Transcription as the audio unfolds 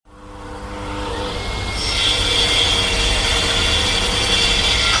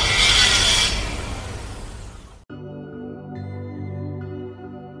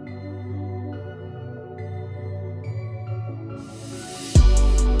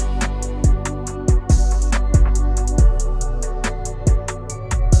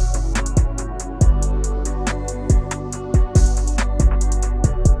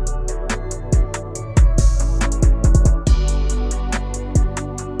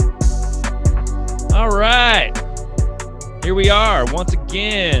Here we are once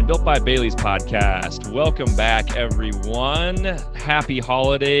again, Built by Bailey's podcast. Welcome back, everyone. Happy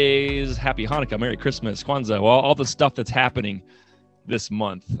holidays, happy Hanukkah, Merry Christmas, Kwanzaa, all the stuff that's happening this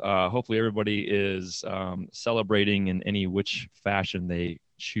month. Hopefully everybody is celebrating in any which fashion they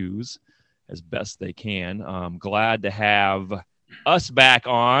choose as best they can. Glad to have us back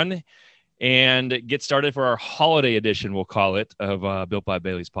on and get started for our holiday edition, we'll call it, of Built by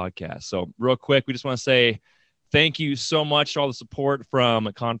Bailey's podcast. So real quick, we just want to say thank you so much to all the support from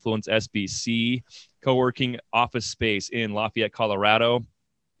Confluence SBC, co-working office space in Lafayette, Colorado.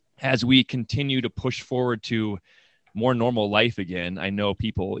 As we continue to push forward to more normal life again, I know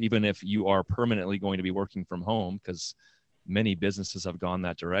people, even if you are permanently going to be working from home, because many businesses have gone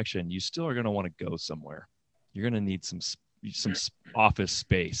that direction, you still are going to want to go somewhere. You're going to need some office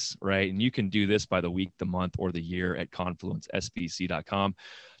space, right? And you can do this by the week, the month, or the year at confluencesbc.com.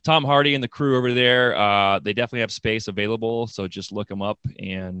 Tom Hardy and the crew over there, they definitely have space available. So just look them up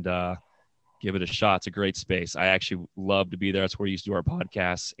and give it a shot. It's a great space. I actually love to be there. That's where we used to do our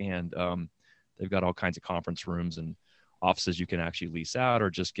podcasts. And they've got all kinds of conference rooms and offices you can actually lease out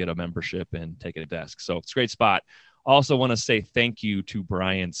or just get a membership and take a desk. So it's a great spot. Also want to say thank you to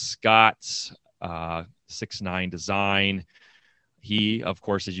Brian Scott, 6ix9ine Design. He, of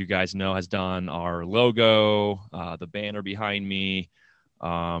course, as you guys know, has done our logo, the banner behind me,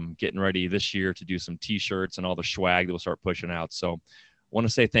 getting ready this year to do some t-shirts and all the swag that we'll start pushing out. So want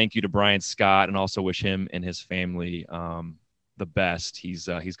to say thank you to Brian Scott and also wish him and his family the best. He's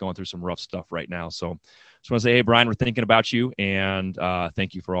going through some rough stuff right now. So just want to say, hey, Brian, we're thinking about you and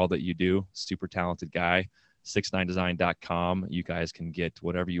thank you for all that you do. Super talented guy. 6ix9design.com. You guys can get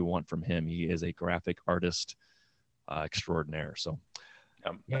whatever you want from him. He is a graphic artist extraordinaire. So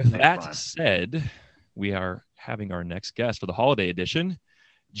with that said, we are having our next guest for the holiday edition,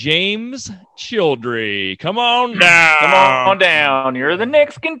 James Childrey. Come on down. Come on down. You're the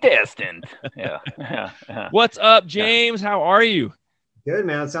next contestant. Yeah. What's up, James? How are you? Good,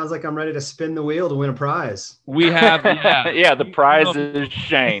 man. It sounds like I'm ready to spin the wheel to win a prize. We have, the prize is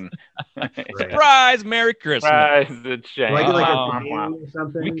Shane. Surprise! Merry Christmas. Prize is Shane. Do I get like a wheel or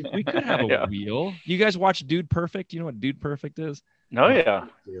something? We could have a wheel. You guys watch Dude Perfect? You know what Dude Perfect is? Oh, yeah.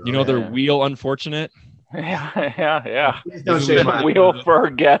 You know their wheel unfortunate? Yeah. Don't shake my wheel for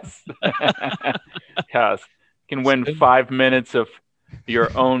our guests. Yes. Can win 5 minutes of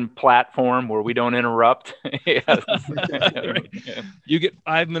your own platform where we don't interrupt. Yes. You get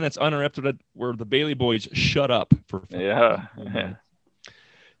 5 minutes uninterrupted where the Bailey boys shut up for Yeah.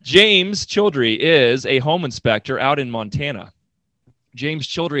 James Childrey is a home inspector out in Montana. James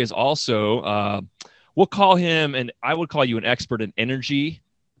Childrey is also we'll call him, and I would call you an expert in energy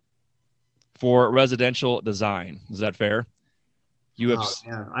for residential design. Is that fair?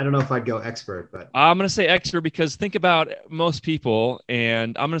 I don't know if I'd go expert, but I'm going to say expert because think about most people,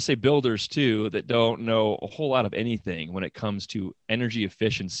 and I'm going to say builders too, that don't know a whole lot of anything when it comes to energy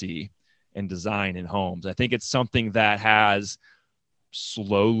efficiency and design in homes. I think it's something that has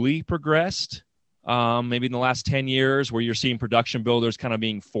slowly progressed, maybe in the last 10 years, where you're seeing production builders kind of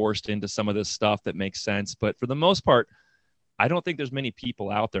being forced into some of this stuff that makes sense. But for the most part, I don't think there's many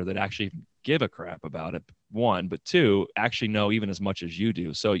people out there that actually give a crap about it. One, but two, actually know even as much as you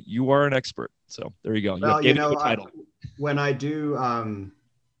do. So you are an expert. So there you go. Well, when I do,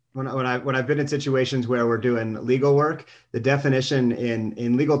 when I've been in situations where we're doing legal work, the definition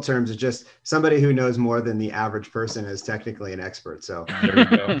in legal terms is just somebody who knows more than the average person is technically an expert. So there you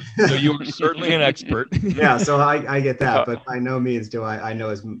go. So you are certainly an expert. Yeah. So I get that, but by no means do I know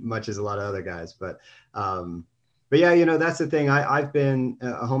as much as a lot of other guys. But yeah, that's the thing. I've been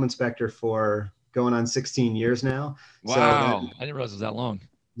a home inspector for going on 16 years now. Wow. So I didn't realize it was that long.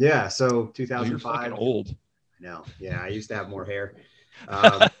 Yeah. So 2005. You're fucking old. I know. Yeah. I used to have more hair.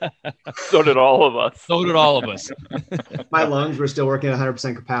 So did all of us. My lungs were still working at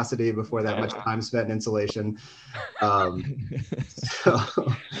 100% capacity before that much time spent in insulation. But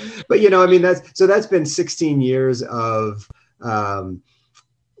that's been 16 years of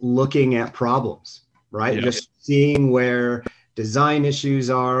looking at problems, right? Yeah. Just seeing where design issues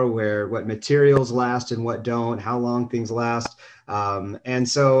are, what materials last and what don't, how long things last. And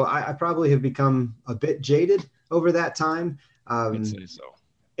so I probably have become a bit jaded over that time. I'd say so.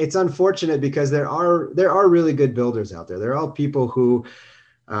 It's unfortunate because there are really good builders out there. There are people who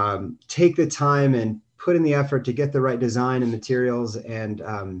take the time and put in the effort to get the right design and materials. And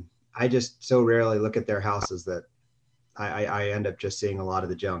I just so rarely look at their houses that I end up just seeing a lot of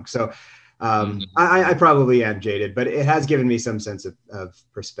the junk. So I probably am jaded, but it has given me some sense of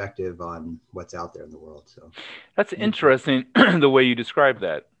perspective on what's out there in the world. So that's interesting the way you describe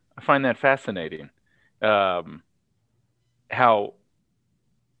that. I find that fascinating. how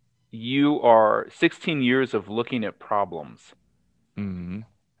you are 16 years of looking at problems. Mm-hmm.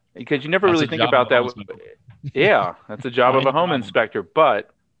 Because you never really think about that. Yeah, that's a job of a home inspector.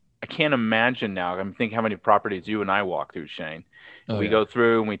 But I can't imagine now. I'm thinking how many properties you and I walk through, Shane. We go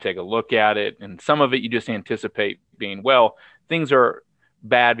through and we take a look at it. And some of it you just anticipate being, well, things are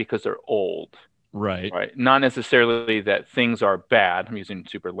bad because they're old. Right. Not necessarily that things are bad. I'm using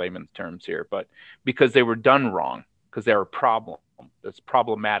super layman terms here, but because they were done wrong, because they're a problem. That's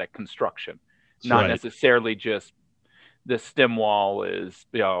problematic construction. Not necessarily just the stem wall is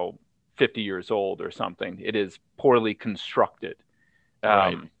 50 years old or something. It is poorly constructed.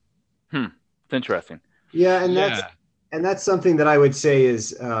 It's interesting. Yeah, and that's something that I would say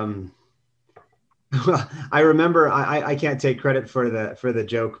is I remember I can't take credit for the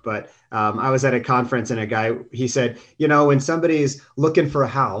joke, but I was at a conference and a guy, he said, when somebody's looking for a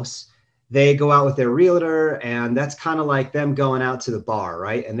house, they go out with their realtor, and that's kind of like them going out to the bar,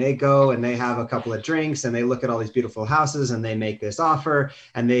 right? And they go and they have a couple of drinks and they look at all these beautiful houses and they make this offer,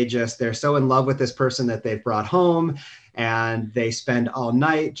 and they're so in love with this person that they've brought home, and they spend all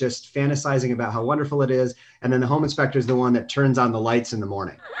night just fantasizing about how wonderful it is. And then the home inspector is the one that turns on the lights in the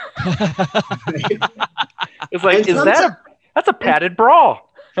morning. It's like, that's a padded bra.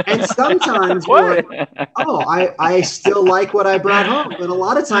 And sometimes you're like, I still like what I brought home. But a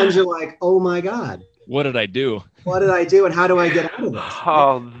lot of times you're like, oh my God. What did I do? What did I do? And how do I get out of this?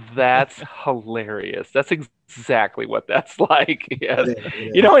 Oh, that's hilarious. That's exactly what that's like. Yes. It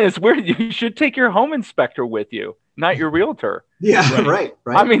is. And it's weird. You should take your home inspector with you, not your realtor. Yeah, right.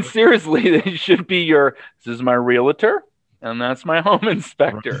 I mean, seriously, they should be this is my realtor and that's my home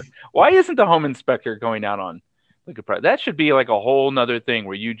inspector. Right. Why isn't the home inspector going out on liquor price? That should be like a whole nother thing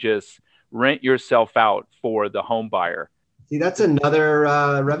where you just rent yourself out for the home buyer. See, that's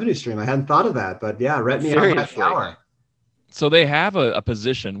another revenue stream. I hadn't thought of that, but yeah, rent me out by hour. So they have a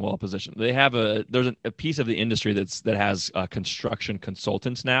position. They have there's a piece of the industry that has construction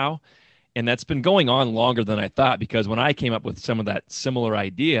consultants now, and that's been going on longer than I thought, because when I came up with some of that similar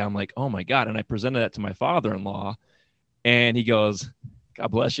idea, I'm like, oh my God. And I presented that to my father-in-law, and he goes, God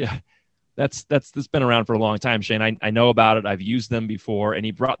bless you. That's been around for a long time, Shane. I know about it. I've used them before. And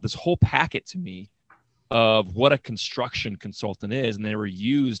he brought this whole packet to me of what a construction consultant is. And they were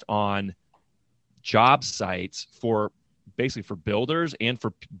used on job sites basically for builders and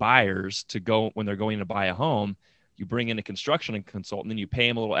for buyers to go when they're going to buy a home. You bring in a construction consultant and you pay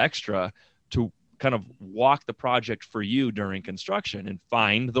them a little extra to kind of walk the project for you during construction and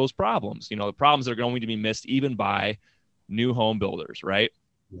find those problems. The problems that are going to be missed even by new home builders, right?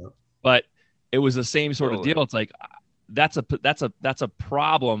 Yep. But it was the same sort of deal. It's like that's a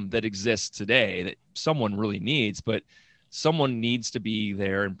problem that exists today that someone really needs, but someone needs to be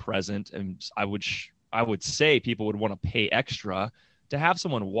there and present. And I would say people would want to pay extra to have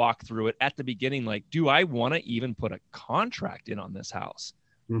someone walk through it at the beginning. Like, do I want to even put a contract in on this house?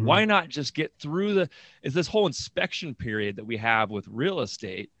 Mm-hmm. Why not just get through this whole inspection period that we have with real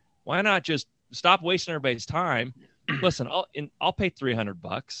estate? Why not just stop wasting everybody's time? Listen, I'll pay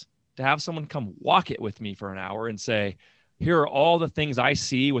 $300 to have someone come walk it with me for an hour and say, here are all the things I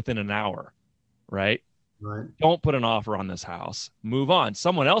see within an hour, right? Right. Don't put an offer on this house. Move on.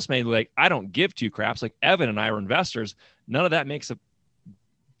 Someone else may be like, I don't give two craps. Like Evan and I are investors. None of that makes a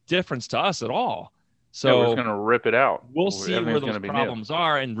difference to us at all. So we're just going to rip it out. We'll see where those problems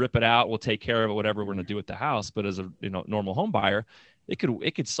are and rip it out. We'll take care of it, whatever we're going to do with the house. But as a normal home buyer, it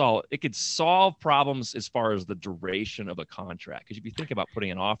could solve problems as far as the duration of a contract. Because if you think about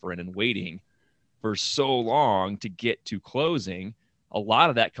putting an offer in and waiting for so long to get to closing, a lot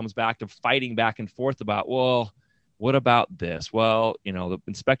of that comes back to fighting back and forth about, well, what about this? Well, the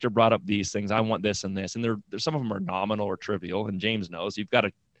inspector brought up these things. I want this and this. And there's some of them are nominal or trivial. And James knows you've got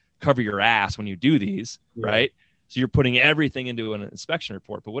to cover your ass when you do these, right? So you're putting everything into an inspection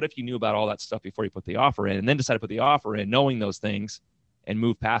report. But what if you knew about all that stuff before you put the offer in and then decide to put the offer in, knowing those things and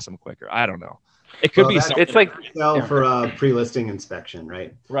move past them quicker? I don't know. It could be something. It's like for a pre-listing inspection,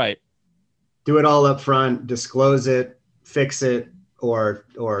 right? Right. Do it all up front, disclose it, fix it, or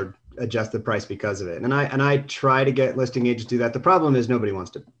adjust the price because of it. And I try to get listing agents to do that. The problem is nobody wants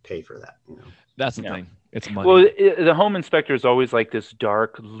to pay for that. That's the thing. It's money. Well, the home inspector is always like this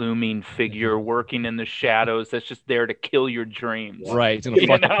dark, looming figure working in the shadows that's just there to kill your dreams. Right.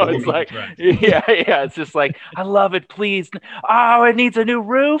 It's like, it's just like, I love it, please. Oh, it needs a new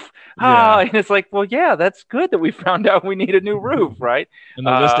roof. Oh, and it's like, well, yeah, that's good that we found out we need a new roof, right? And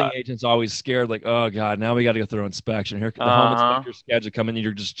the listing agent's always scared, like, oh God, now we got to go through inspection. Here, the home inspector's schedule come in, and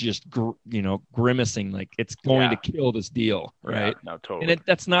you're just grimacing, like it's going to kill this deal, right? No, totally. And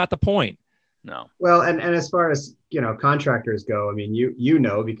that's not the point. No. Well, and as far as, contractors go, I mean, you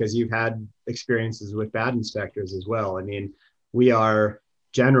know, because you've had experiences with bad inspectors as well. I mean, we are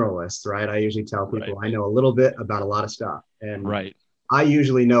generalists, right? I usually tell people I know a little bit about a lot of stuff. And I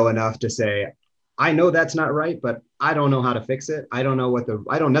usually know enough to say, I know that's not right, but I don't know how to fix it. I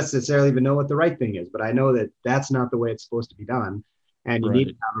don't necessarily even know what the right thing is, but I know that that's not the way it's supposed to be done. And you need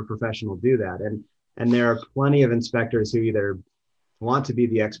to have a professional do that. And there are plenty of inspectors who either want to be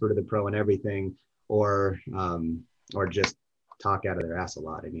the expert of the pro in everything, or just talk out of their ass a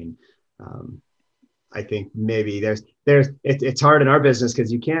lot. I mean, I think maybe it's hard in our business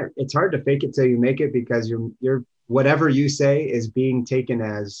because it's hard to fake it till you make it, because you're whatever you say is being taken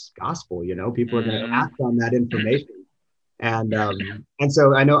as gospel. People are going to act on that information. And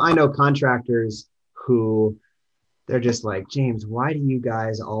so I know contractors who, they're just like, James, why do you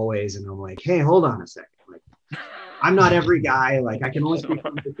guys always? And I'm like, hey, hold on a second. Like, I'm not every guy. Like, I can only speak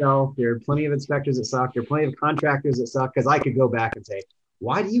for myself. There are plenty of inspectors that suck. There are plenty of contractors that suck. Because I could go back and say,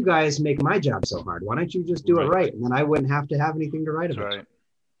 why do you guys make my job so hard? Why don't you just do it right? And then I wouldn't have to have anything to write about. Right.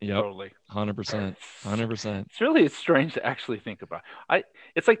 Yep. Totally. 100%. It's really strange to actually think about.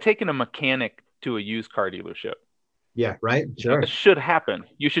 It's like taking a mechanic to a used car dealership. Yeah, right. Sure. It should happen.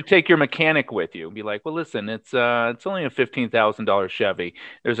 You should take your mechanic with you and be like, well, listen, it's only a $15,000 Chevy.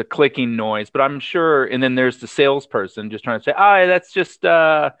 There's a clicking noise, but I'm sure. And then there's the salesperson just trying to say, that's just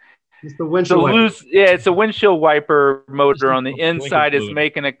it's the windshield wiper. It's a windshield wiper motor on the inside is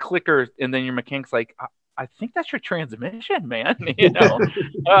making a clicker. And then your mechanic's like, I think that's your transmission, man.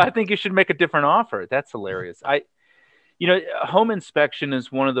 I think you should make a different offer. That's hilarious. Home inspection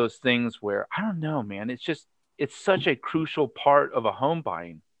is one of those things where, I don't know, man. It's such a crucial part of a home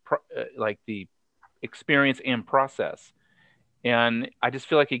buying, like the experience and process. And I just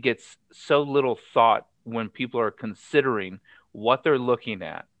feel like it gets so little thought when people are considering what they're looking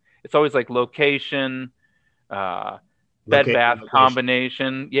at. It's always like location, bed-bath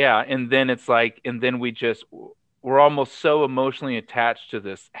combination. Yeah. And then it's like, we're almost so emotionally attached to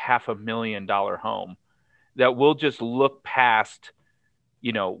this $500,000 home that we'll just look past,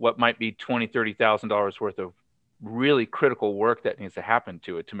 what might be $20,000, $30,000 worth of really critical work that needs to happen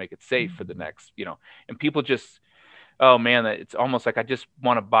to it to make it safe for the next, and people just, oh man, it's almost like I just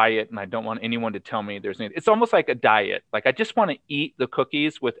want to buy it and I don't want anyone to tell me it's almost like a diet. Like I just want to eat the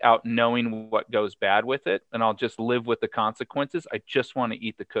cookies without knowing what goes bad with it. And I'll just live with the consequences. I just want to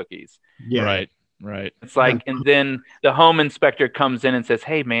eat the cookies. Yeah. Right. It's like, and then the home inspector comes in and says,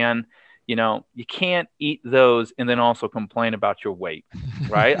 hey man, you can't eat those and then also complain about your weight,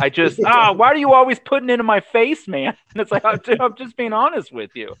 right? I just, why are you always putting it in my face, man? And it's like, I'm just being honest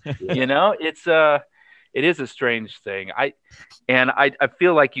with you. It is a strange thing. I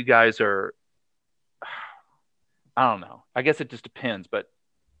feel like you guys are, I don't know. I guess it just depends, but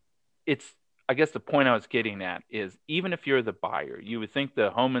I guess the point I was getting at is, even if you're the buyer, you would think the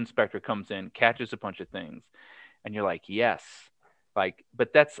home inspector comes in, catches a bunch of things, and you're like, yes.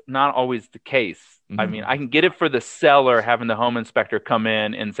 But that's not always the case. Mm-hmm. I mean, I can get it for the seller having the home inspector come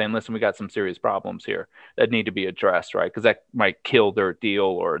in and saying, listen, we got some serious problems here that need to be addressed, right? Because that might kill their deal,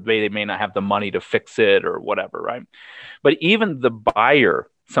 or they may not have the money to fix it or whatever, right? But even the buyer,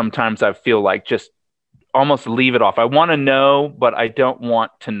 sometimes I feel like just almost leave it off. I want to know, but I don't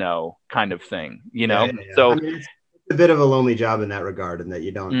want to know, kind of thing, Yeah. So it's a bit of a lonely job in that regard, and that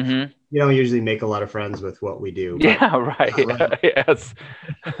you don't usually make a lot of friends with what we do. But, yeah, right. Yes.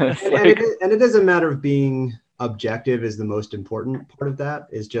 And it is a matter of being objective is the most important part of that.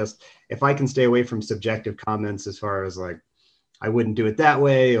 Is just, if I can stay away from subjective comments as far as like, I wouldn't do it that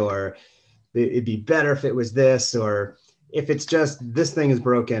way, or it'd be better if it was this, or if it's just this thing is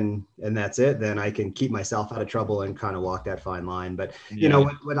broken and that's it, then I can keep myself out of trouble and kind of walk that fine line. But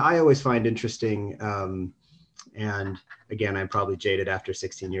what I always find interesting, and again, I'm probably jaded after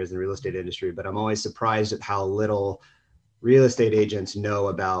 16 years in the real estate industry, but I'm always surprised at how little real estate agents know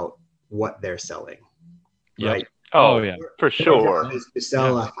about what they're selling. Yep. Right? Oh yeah, for sure. Their job is to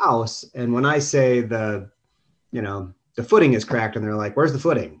sell a house. And when I say the footing is cracked, and they're like, where's the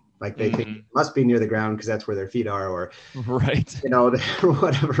footing? Like they think it must be near the ground because that's where their feet are, or right.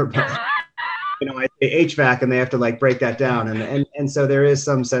 Whatever. But, I say HVAC, and they have to like break that down. And so there is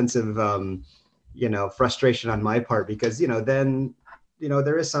some sense of frustration on my part, because, then,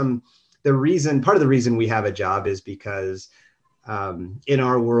 there is part of the reason we have a job is because in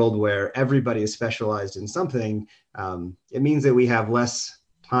our world where everybody is specialized in something, it means that we have less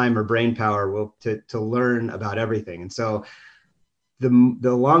time or brain power to learn about everything. And so the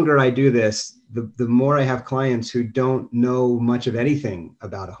longer I do this, the more I have clients who don't know much of anything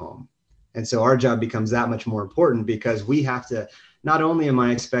about a home. And so our job becomes that much more important, because we have to not only am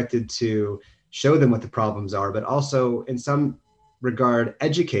I expected to show them what the problems are, but also in some regard,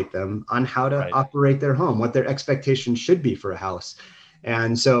 educate them on how to operate their home, what their expectations should be for a house.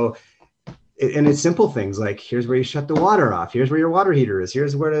 And so, and it's simple things like, here's where you shut the water off. Here's where your water heater is.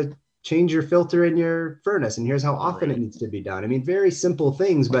 Here's where to change your filter in your furnace. And here's how often it needs to be done. I mean, very simple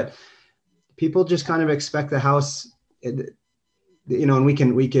things, but people just kind of expect the house, and we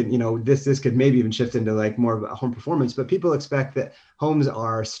can, this could maybe even shift into like more of a home performance, but people expect that homes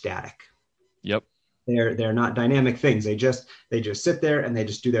are static. Yep. They're not dynamic things. They just sit there and they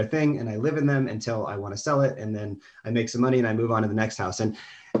just do their thing, and I live in them until I want to sell it, and then I make some money and I move on to the next house.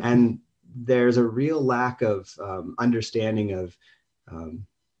 And there's a real lack of understanding of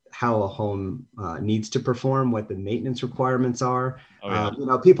how a home needs to perform, what the maintenance requirements are.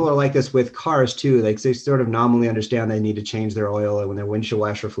 People are like this with cars too. Like they sort of nominally understand they need to change their oil, and when their windshield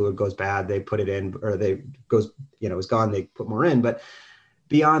washer fluid goes bad, they put it in, or is gone, they put more in. But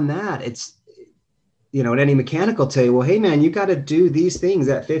beyond that, it's, and any mechanic will tell you, well, hey man, you got to do these things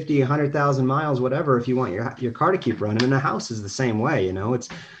at 50, 100,000 miles, whatever, if you want your car to keep running. And a house is the same way, it's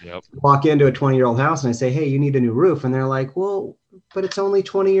walk into a 20-year-old house and I say, hey, you need a new roof. And they're like, well, but it's only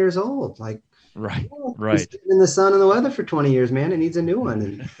 20 years old. Like, right. It's been in the sun and the weather for 20 years, man. It needs a new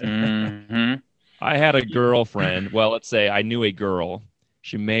one. Mm-hmm. I had a girlfriend. Well, let's say I knew a girl.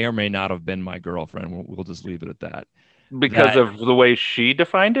 She may or may not have been my girlfriend. We'll just leave it at that. Because of the way she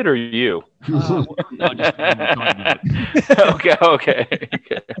defined it, or you? No, just Okay.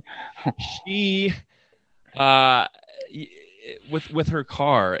 She, with her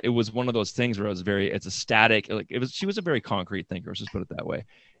car, it was one of those things where it's a static. She was a very concrete thinker. Let's just put it that way.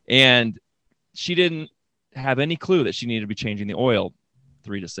 And she didn't have any clue that she needed to be changing the oil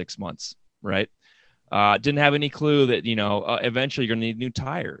 3 to 6 months, right? Didn't have any clue that eventually you're gonna need new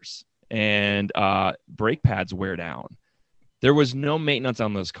tires and brake pads wear down. There was no maintenance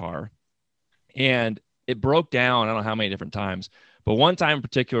on this car, and it broke down. I don't know how many different times, but one time in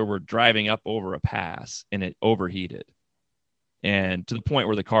particular, we're driving up over a pass and it overheated, and to the point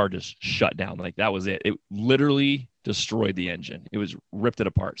where the car just shut down. Like that was it. It literally destroyed the engine. It was ripped it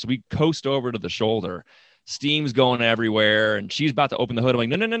apart. So we coast over to the shoulder, steam's going everywhere, and she's about to open the hood. I'm like,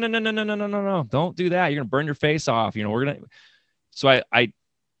 no, don't do that. You're going to burn your face off. So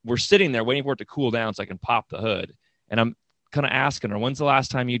we're sitting there waiting for it to cool down so I can pop the hood. And I'm kind of asking her, when's the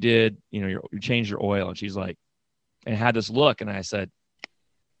last time you did, you changed your oil? And she's like, and had this look. And I said,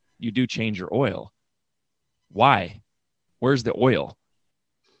 you do change your oil. Why? Where's the oil?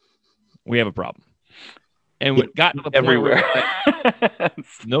 We have a problem. And we got to the point everywhere. Where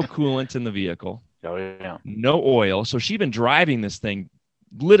no coolant in the vehicle. Oh yeah. No oil. So she'd been driving this thing,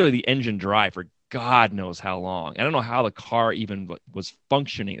 literally the engine dry, for God knows how long. I don't know how the car even was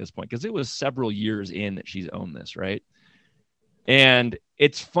functioning at this point, because it was several years in that she's owned this, right? And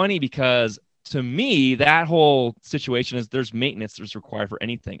it's funny because to me, that whole situation is there's maintenance that's required for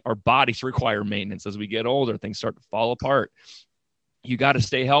anything. Our bodies require maintenance. As we get older, things start to fall apart. You got to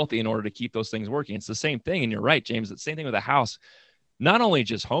stay healthy in order to keep those things working. It's the same thing. And you're right, James, it's the same thing with a house. Not only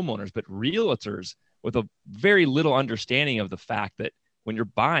just homeowners, but realtors with a very little understanding of the fact that when you're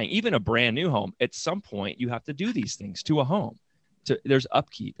buying even a brand new home, at some point you have to do these things to a home. There's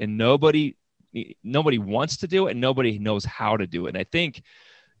upkeep, and nobody wants to do it, and nobody knows how to do it. And I think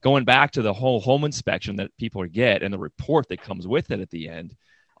going back to the whole home inspection that people get and the report that comes with it at the end,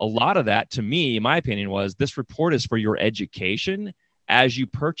 a lot of that, to me, my opinion, was this report is for your education as you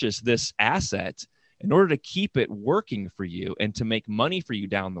purchase this asset in order to keep it working for you and to make money for you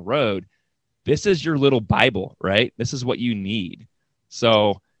down the road. This is your little Bible, right? This is what you need.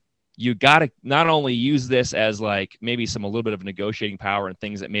 So you got to not only use this as like maybe a little bit of negotiating power and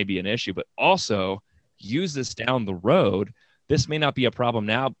things that may be an issue, but also use this down the road. This may not be a problem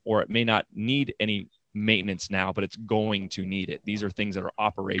now, or it may not need any maintenance now, but it's going to need it. These are things that are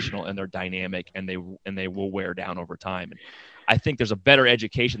operational and they're dynamic, and they will wear down over time. And I think there's a better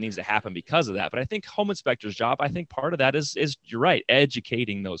education that needs to happen because of that. But I think home inspector's job, I think part of that is you're right,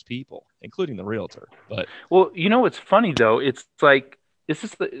 educating those people, including the realtor. But well, what's funny though, it's like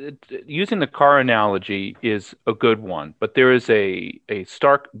using the car analogy is a good one, but there is a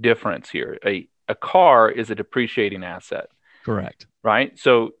stark difference here. A car is a depreciating asset. Correct. Right?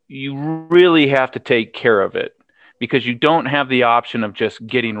 So you really have to take care of it, because you don't have the option of just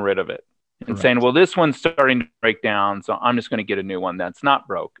getting rid of it and saying, well, this one's starting to break down, so I'm just going to get a new one that's not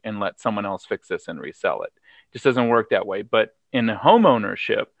broke and let someone else fix this and resell it. It just doesn't work that way. But in home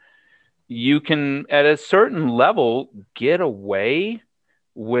ownership, you can, at a certain level, get away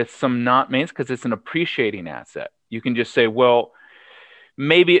with some not maintenance because it's an appreciating asset. You can just say, well,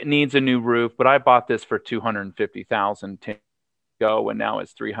 maybe it needs a new roof, but I bought this for $250,000 10 ago, and now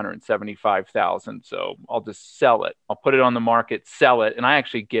it's $375,000. So I'll just sell it. I'll put it on the market, sell it, and I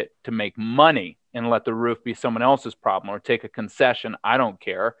actually get to make money and let the roof be someone else's problem or take a concession. I don't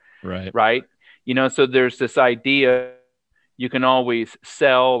care. Right. You know, so there's this idea you can always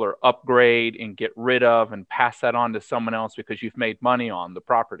sell or upgrade and get rid of and pass that on to someone else because you've made money on the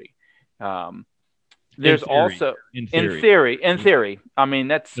property. There's also in theory, I mean,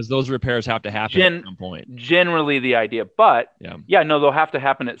 that's because those repairs have to happen at some point. Generally the idea, but no, they'll have to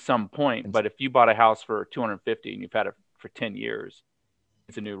happen at some point. But if you bought a house for $250 and you've had it for 10 years,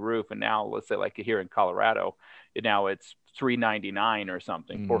 it's a new roof. And now let's say like here in Colorado, now it's $399 or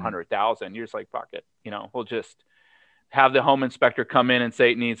something, $400,000. You're just like, fuck it. You know, we'll just have the home inspector come in and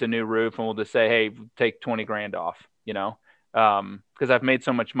say it needs a new roof. And we'll just say, hey, take 20 grand off, you know, because I've made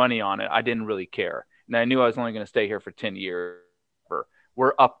so much money on it. I didn't really care. And I knew I was only going to stay here for 10 years.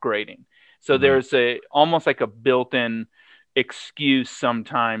 We're upgrading. So there's almost like a built-in excuse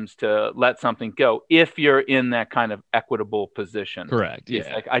sometimes to let something go if you're in that kind of equitable position. Correct. It's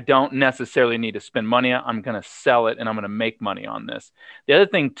like, I don't necessarily need to spend money. I'm going to sell it and I'm going to make money on this. The other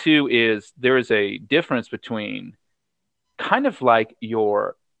thing too is there is a difference between kind of like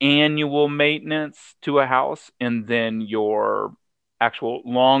your annual maintenance to a house and then your actual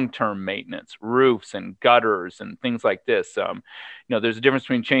long-term maintenance, roofs and gutters and things like this. You know, there's a difference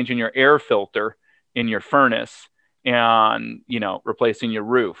between changing your air filter in your furnace and, you know, replacing your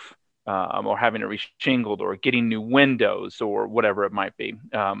roof or having it reshingled or getting new windows or whatever it might be.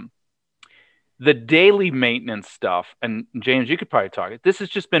 The daily maintenance stuff, and James, you could probably talk it. This has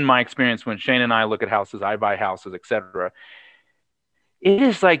just been my experience when Shane and I look at houses, I buy houses, etc. It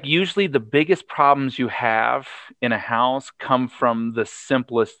is like usually the biggest problems you have in a house come from the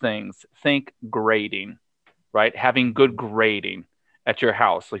simplest things. Think grading, right? Having good grading at your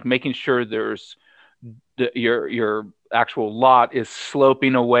house, like making sure there's your actual lot is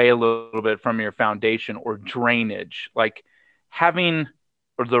sloping away a little bit from your foundation, or drainage, like having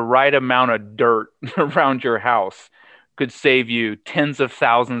the right amount of dirt around your house could save you tens of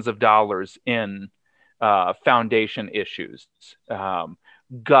thousands of dollars in foundation issues.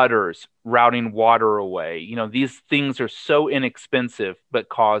 Gutters, routing water away. You know, these things are so inexpensive, but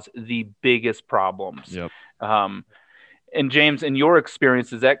cause the biggest problems. Yep. And James, in your experience,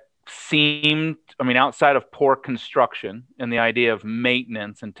 does that seem, I mean, outside of poor construction and the idea of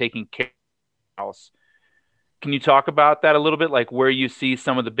maintenance and taking care of the house, can you talk about that a little bit? Like where you see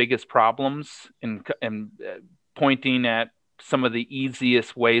some of the biggest problems and pointing at some of the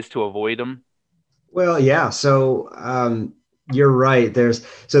easiest ways to avoid them? Well, yeah. So, you're right. There's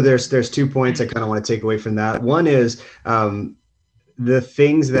 2 points I kind of want to take away from that. One is the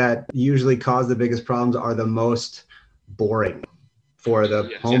things that usually cause the biggest problems are the most boring for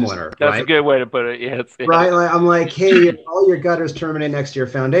the homeowner. That's right? A good way to put it. Yes. Right. Like, I'm like, hey, all your gutters terminate next to your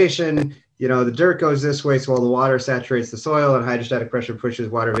foundation. You know, the dirt goes this way, so all the water saturates the soil, and hydrostatic pressure pushes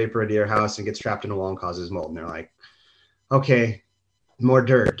water vapor into your house and gets trapped in a wall and causes mold. And they're like, okay, more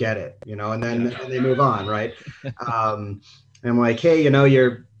dirt, get it, you know, and then they move on, right? And I'm like, hey, you know,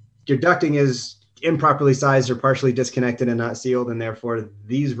 your ducting is improperly sized or partially disconnected and not sealed, and therefore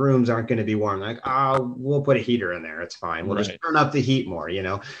these rooms aren't going to be warm. Like, we'll put a heater in there. It's fine. We'll just turn up the heat more, you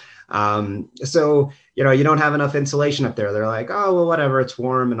know? So, you know, you don't have enough insulation up there. They're like, oh, well, whatever, it's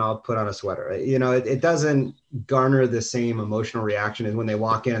warm and I'll put on a sweater. You know, it doesn't garner the same emotional reaction as when they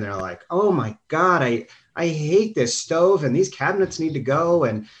walk in and they're like, oh my God, I hate this stove and these cabinets need to go.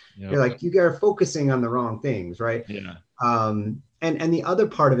 And you're like, you are focusing on the wrong things, right? Yeah. And the other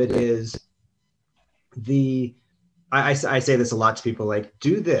part of it is I say this a lot to people, like,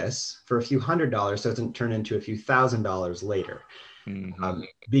 do this for a few $100s so it doesn't turn into a few $1,000s later. Mm-hmm.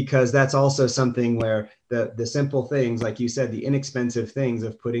 Because that's also something where the simple things, like you said, the inexpensive things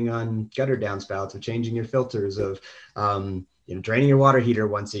of putting on gutter downspouts, of changing your filters, of you know, draining your water heater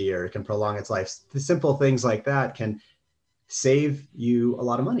once a year can prolong its life. The simple things like that can save you a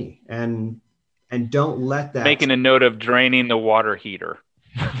lot of money, and don't let that. Making a note of draining the water heater.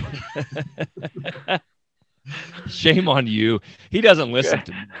 Shame on you. He doesn't listen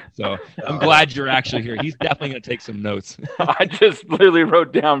to me. So I'm glad you're actually here. He's definitely going to take some notes. I just literally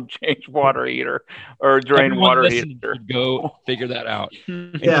wrote down change water heater or drain water heater. Go figure that out.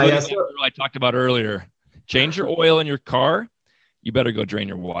 Yeah. I talked about earlier. Change your oil in your car. You better go drain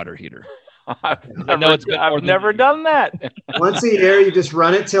your water heater. I've never done that. Once a year, you just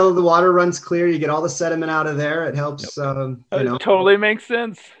run it till the water runs clear. You get all the sediment out of there. It helps. You know. Totally makes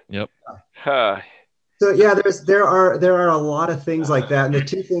sense. Yep. So yeah, there are a lot of things like that, and the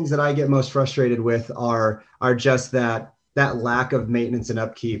two things that I get most frustrated with are just that lack of maintenance and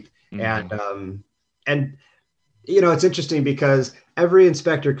upkeep, and it's interesting because every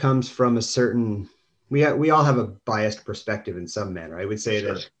inspector comes from a certain, we all have a biased perspective in some manner. I would say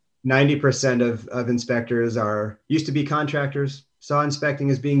that 90% of inspectors used to be contractors, saw inspecting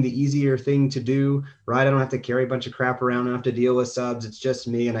as being the easier thing to do, right? I don't have to carry a bunch of crap around. I don't have to deal with subs. It's just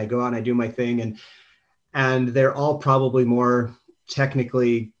me, and I go out and I do my thing. And they're all probably more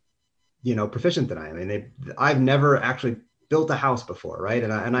technically, proficient than I am. I mean, I've never actually built a house before, right?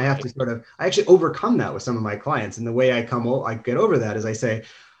 And I have to I actually overcome that with some of my clients. And the way I get over that is I say,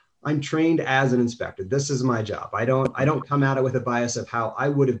 I'm trained as an inspector. This is my job. I don't come at it with a bias of how I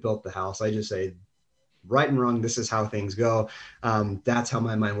would have built the house. I just say, right and wrong, this is how things go. That's how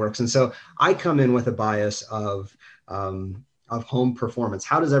my mind works. And so I come in with a bias of home performance.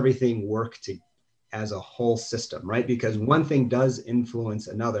 How does everything work as a whole system, right? Because one thing does influence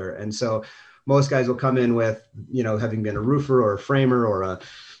another. And so most guys will come in with, having been a roofer or a framer or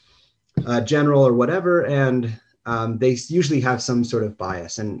a general or whatever, and they usually have some sort of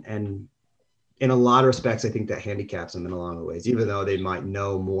bias. And in a lot of respects, I think that handicaps them in a lot of ways, even though they might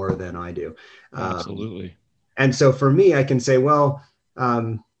know more than I do. Absolutely. And so for me, I can say, well,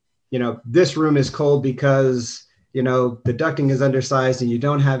 this room is cold because, the ducting is undersized and you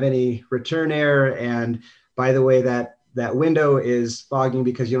don't have any return air. And by the way, that window is fogging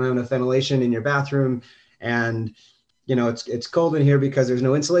because you don't have enough ventilation in your bathroom. And, it's cold in here because there's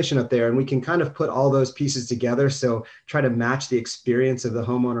no insulation up there. And we can kind of put all those pieces together. So try to match the experience of the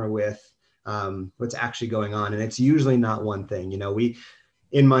homeowner with what's actually going on. And it's usually not one thing. We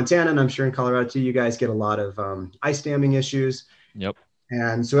in Montana, and I'm sure in Colorado too, you guys get a lot of ice damming issues. Yep.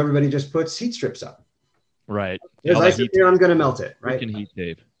 And so everybody just puts heat strips up. Right. There's ice up here, I'm going to melt it. Right. Freaking heat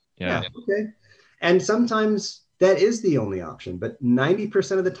tape. Yeah. Okay. And sometimes that is the only option, but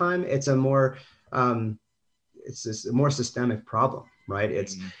 90% of the time it's a more, it's a more systemic problem, right?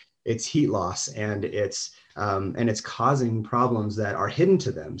 It's heat loss, and it's causing problems that are hidden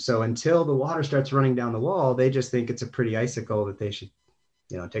to them. So until the water starts running down the wall, they just think it's a pretty icicle that they should,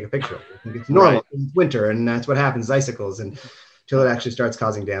 take a picture of. They think it's normal. Right. It's winter, and that's what happens, icicles, and until it actually starts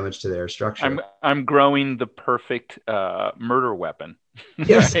causing damage to their structure. I'm growing the perfect murder weapon.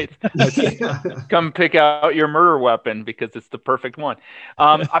 Yes. Right? Come pick out your murder weapon because it's the perfect one.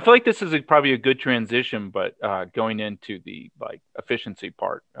 I feel like this is probably a good transition, but going into the efficiency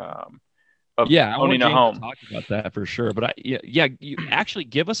part of owning a home. Talk about that for sure. But you actually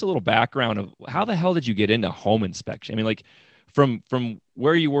give us a little background of how the hell did you get into home inspection? I mean, from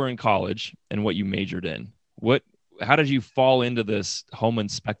where you were in college and what you majored in, how did you fall into this home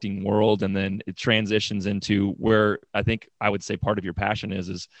inspecting world? And then it transitions into where I think I would say part of your passion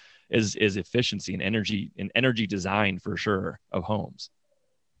is efficiency and energy design for sure of homes.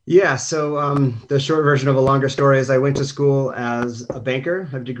 Yeah. So the short version of a longer story is I went to school as a banker,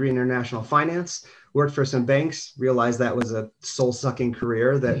 have a degree in international finance, worked for some banks, realized that was a soul sucking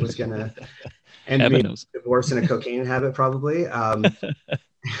career that was going to end me in divorce and a cocaine habit probably.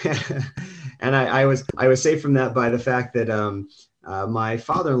 And I was saved from that by the fact that my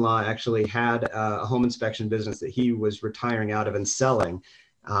father-in-law actually had a home inspection business that he was retiring out of and selling.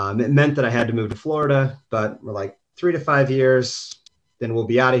 It meant that I had to move to Florida, but we're like 3 to 5 years, then we'll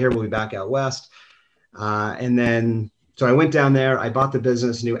be out of here. We'll be back out west. So I went down there, I bought the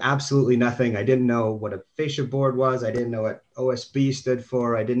business, knew absolutely nothing. I didn't know what a fascia board was. I didn't know what OSB stood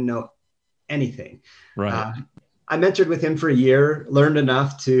for. I didn't know anything. Right. I mentored with him for a year, learned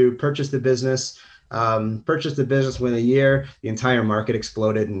enough to purchase the business. Within a year, the entire market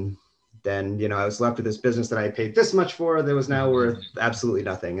exploded. And then, I was left with this business that I paid this much for that was now worth absolutely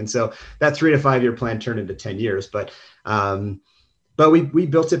nothing. And so that 3 to 5 year plan turned into 10 years. But we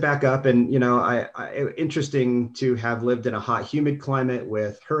built it back up. And, interesting to have lived in a hot, humid climate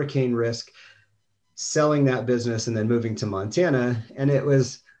with hurricane risk, selling that business and then moving to Montana. And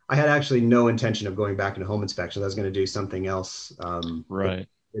I had actually no intention of going back into home inspection. I was going to do something else. Right.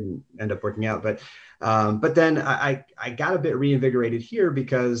 Didn't end up working out. But then I got a bit reinvigorated here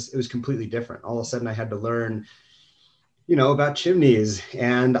because it was completely different. All of a sudden I had to learn, about chimneys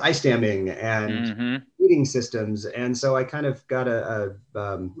and ice damming and heating systems. And so I kind of got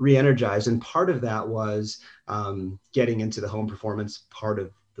re-energized. And part of that was getting into the home performance part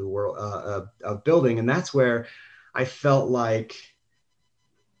of the world of building. And that's where I felt like,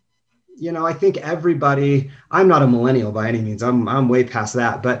 I think everybody, I'm not a millennial by any means. I'm way past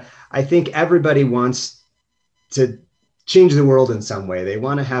that, but I think everybody wants to change the world in some way. They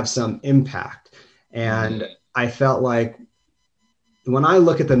want to have some impact. And I felt like when I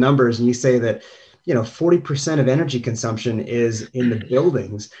look at the numbers and you say that, 40% of energy consumption is in the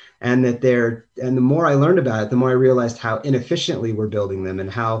buildings, and the more I learned about it, the more I realized how inefficiently we're building them and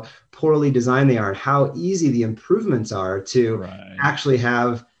how poorly designed they are, and how easy the improvements are to actually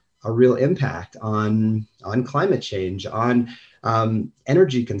have a real impact on climate change, on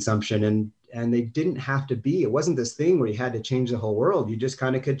energy consumption. And they didn't have to be, it wasn't this thing where you had to change the whole world. You just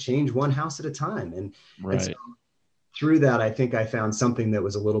kind of could change one house at a time. And so through that, I think I found something that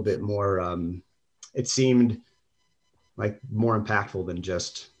was a little bit more, it seemed like more impactful than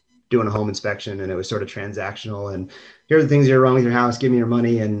just doing a home inspection. And it was sort of transactional, and here are the things that are wrong with your house, give me your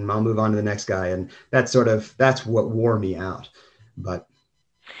money and I'll move on to the next guy. And that's what wore me out. But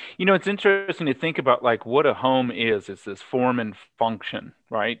it's interesting to think about like what a home is. It's this form and function,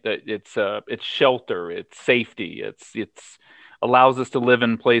 right? That it's shelter, it's safety, it's allows us to live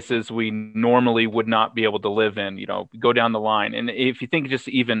in places we normally would not be able to live in, go down the line. And if you think just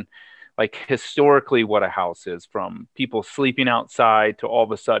even like historically what a house is, from people sleeping outside to all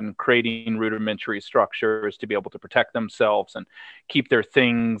of a sudden creating rudimentary structures to be able to protect themselves and keep their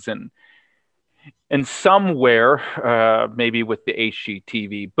things. And somewhere, maybe with the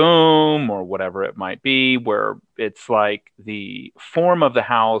HGTV boom or whatever it might be, where it's like the form of the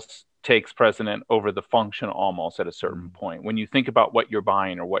house takes precedent over the function almost at a certain point. When you think about what you're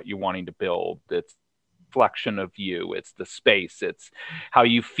buying or what you're wanting to build, it's reflection of you, it's the space, it's how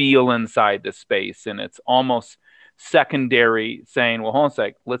you feel inside the space. And it's almost secondary saying, well, hold on a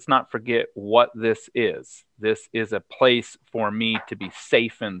sec, let's not forget what this is. This is a place for me to be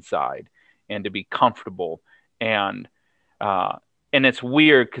safe inside and to be comfortable. And it's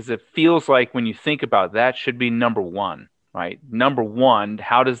weird because it feels like when you think about that should be number one, right? Number one,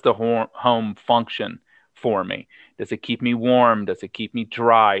 how does the home function for me? Does it keep me warm? Does it keep me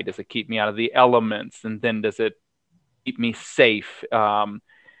dry? Does it keep me out of the elements? And then does it keep me safe? And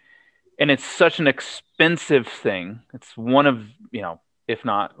it's such an expensive thing. It's one of, if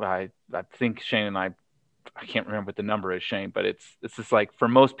not, I think Shane and I can't remember what the number is, Shane, but it's just like for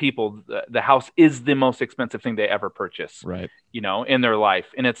most people, the house is the most expensive thing they ever purchase, right? In their life.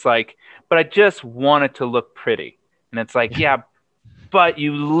 And it's like, but I just want it to look pretty. And it's like, yeah, but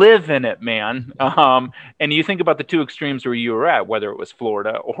you live in it, man. And you think about the two extremes where you were at, whether it was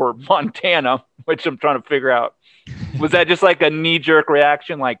Florida or Montana, which I'm trying to figure out. Was that just like a knee-jerk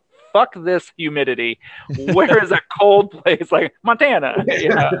reaction? Like, fuck this humidity. Where is a cold place like Montana?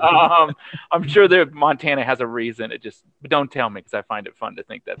 I'm sure that Montana has a reason. But don't tell me, because I find it fun to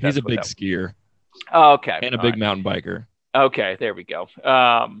think that he's a big skier. Oh, okay. And a big mountain biker. Okay, there we go.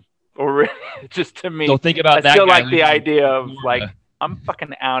 Or just to me, so think about I that. Still like the idea of like, I'm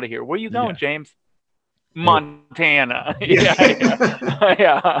fucking out of here. Where are you going, James? Montana. Yeah.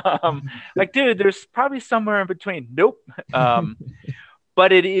 Like, dude, there's probably somewhere in between. Nope.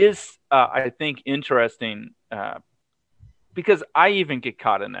 But it is, I think, interesting because I even get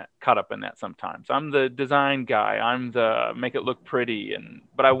caught up in that sometimes. I'm the design guy. I'm the make it look pretty,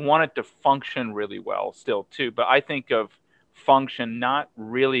 but I want it to function really well still too. But I think of function not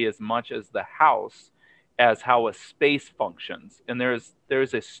really as much as the house as how a space functions, and there's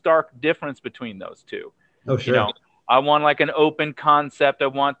a stark difference between those two. Oh, sure. I want like an open concept. I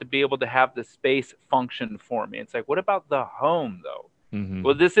want to be able to have the space function for me. It's like, what about the home though? Mm-hmm.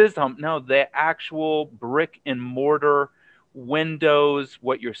 Well, this is home. No, the actual brick and mortar windows,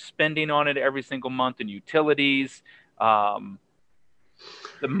 what you're spending on it every single month in utilities, the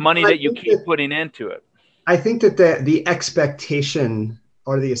money that you keep putting into it. I think that the expectation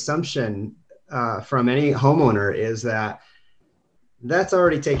or the assumption from any homeowner is that that's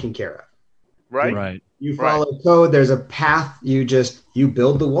already taken care of. Right. You follow code. There's a path. You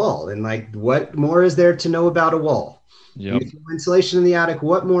build the wall. And like, what more is there to know about a wall? Yep. Insulation in the attic.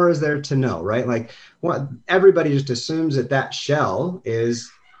 What more is there to know? Right. Like everybody just assumes that shell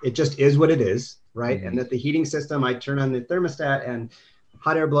just is what it is. Right. Mm-hmm. And that the heating system, I turn on the thermostat and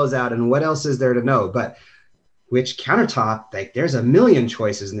hot air blows out. And what else is there to know? But which countertop, like there's a million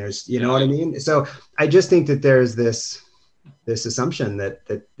choices and there's, you know what I mean? So I just think that there's this assumption that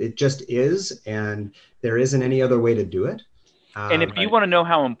it just is, and there isn't any other way to do it. And if you want to know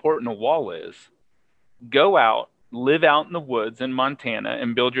how important a wall is, go out, live out in the woods in Montana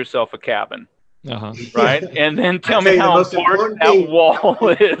and build yourself a cabin. Uh-huh. Right. And then tell me how important that wall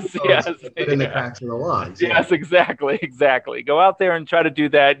is. Yes. Put in the cracks of the logs. Yes, exactly. Go out there and try to do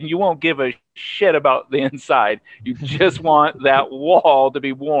that. And you won't give a shit about the inside. You just want that wall to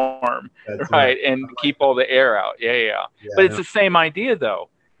be warm. Right. And keep all the air out. Yeah. But it's the same idea though.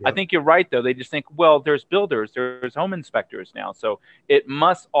 Yep. I think you're right though. They just think, well, there's builders, there's home inspectors now. So it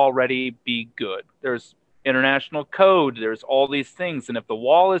must already be good. There's international code. There's all these things. And if the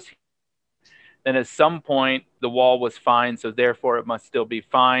wall is then at some point the wall was fine, so therefore it must still be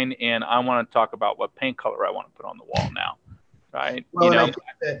fine. And I want to talk about what paint color I want to put on the wall now, right? Well, I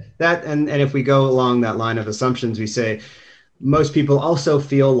think that and if we go along that line of assumptions, we say most people also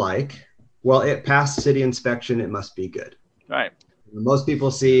feel like, well, it passed city inspection, it must be good. Right. Most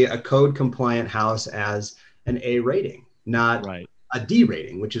people see a code compliant house as an A rating, not a D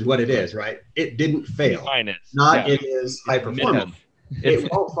rating, which is what it is, right? It didn't fail. It is high performance.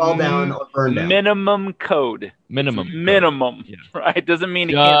 It won't fall down or burn down. Minimum code. Minimum. Yeah. Right. Doesn't mean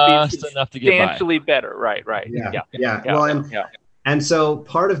it can't be substantially better. Right. Yeah. Well, and so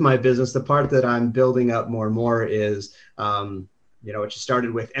part of my business, the part that I'm building up more and more is, it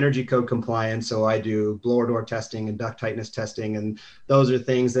started with energy code compliance. So I do blower door testing and duct tightness testing. And those are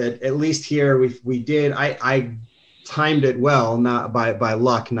things that at least here we did. I timed it well, not by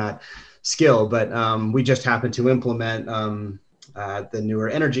luck, not skill, but we just happened to implement the newer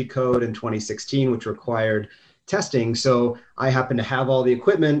energy code in 2016, which required testing. So I happen to have all the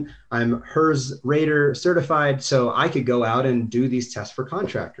equipment. I'm HERS Rater certified, so I could go out and do these tests for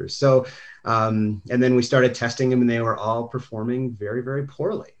contractors. So, and then we started testing them, and they were all performing very, very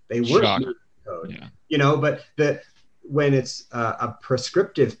poorly. They weren't code, but when it's a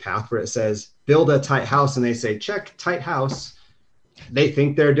prescriptive path where it says build a tight house, and they say check tight house, they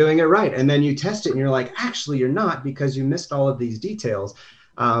think they're doing it right. And then you test it and you're like, actually, you're not, because you missed all of these details.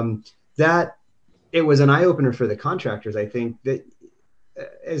 That it was an eye opener for the contractors. I think that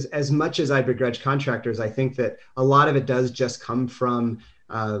as much as I begrudge contractors, I think that a lot of it does just come from,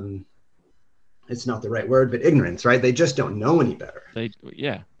 it's not the right word, but ignorance, right? They just don't know any better. It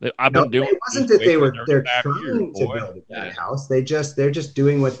wasn't that they're trying to build a bad house. They're just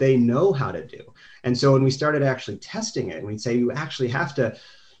doing what they know how to do. And so when we started actually testing it, and we'd say you actually have to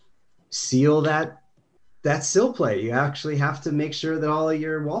seal that sill plate. You actually have to make sure that all of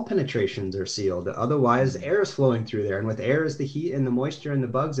your wall penetrations are sealed. Otherwise, air is flowing through there, and with air is the heat and the moisture and the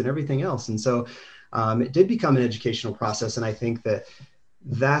bugs and everything else. And so it did become an educational process, and I think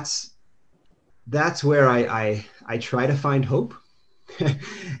that's where I try to find hope.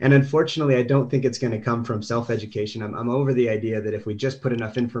 And unfortunately, I don't think it's going to come from self-education. I'm over the idea that if we just put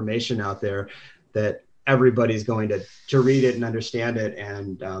enough information out there, that everybody's going to read it and understand it,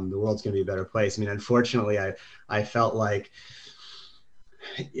 and the world's going to be a better place. I mean, unfortunately, I felt like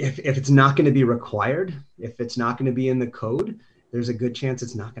if it's not going to be required, if it's not going to be in the code, there's a good chance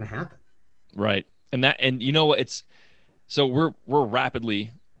it's not going to happen. Right. And you know what? So we're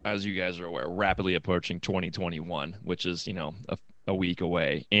rapidly, as you guys are aware, rapidly approaching 2021, which is, a week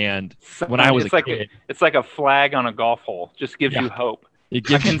away. And when I was it's like a flag on a golf hole. Just gives you hope. I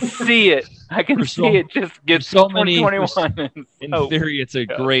can see it. It just gives so 2021. In theory, it's a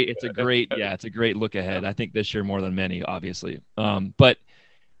great look ahead. I think this year more than many, obviously. But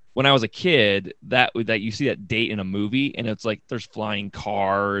when I was a kid, that you see that date in a movie, and it's like there's flying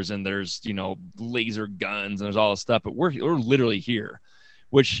cars and there's laser guns and there's all this stuff, but we're literally here,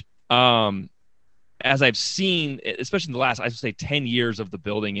 which as I've seen, especially in the last, I would say 10 years of the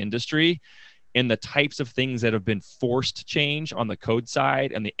building industry, and the types of things that have been forced to change on the code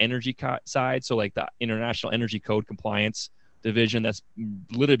side and the energy side. So like the International Energy Code Compliance Division, that's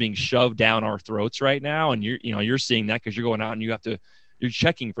literally being shoved down our throats right now. And you're seeing that because you're going out and you're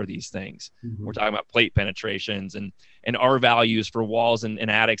checking for these things. Mm-hmm. We're talking about plate penetrations and R values for walls and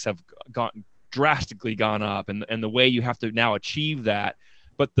attics have drastically gone up, and the way you have to now achieve that.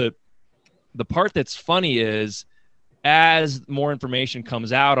 But the part that's funny is, as more information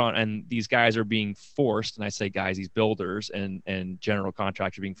comes out on, and these guys are being forced, and I say guys, these builders and general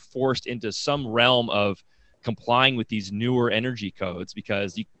contractors are being forced into some realm of complying with these newer energy codes,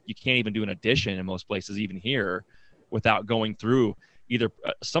 because you can't even do an addition in most places, even here, without going through either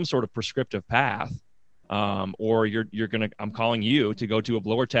some sort of prescriptive path, or I'm calling you to go to a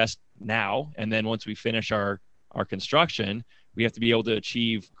blower test now, and then once we finish our construction, we have to be able to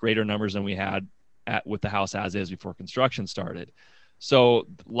achieve greater numbers than we had with the house as is before construction started. So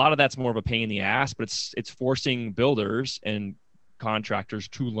a lot of that's more of a pain in the ass, but it's forcing builders and contractors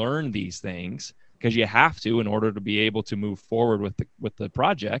to learn these things, because you have to in order to be able to move forward with the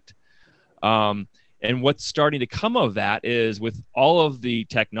project. And what's starting to come of that is, with all of the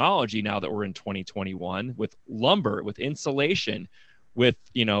technology now that we're in 2021, with lumber, with insulation, with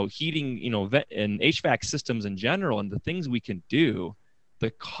heating, and HVAC systems in general, and the things we can do,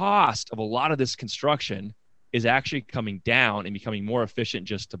 the cost of a lot of this construction is actually coming down and becoming more efficient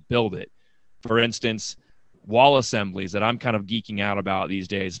just to build it. For instance, wall assemblies that I'm kind of geeking out about these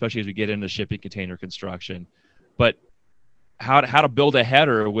days, especially as we get into shipping container construction. But how to build a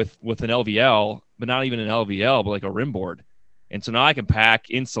header with an LVL, but not even an LVL, but like a rim board. And so now I can pack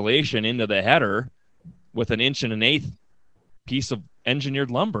insulation into the header with an 1.125 piece of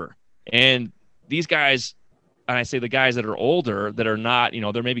engineered lumber. And these guys, and I say the guys that are older, that are not,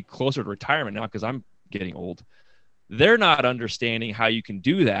 they're maybe closer to retirement now because I'm getting old. They're not understanding how you can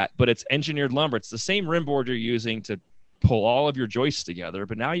do that, but it's engineered lumber. It's the same rim board you're using to pull all of your joists together,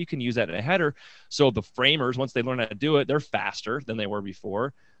 but now you can use that in a header. So the framers, once they learn how to do it, they're faster than they were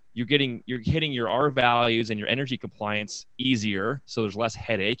before. You're hitting your R values and your energy compliance easier. So there's less